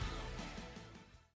entertainment.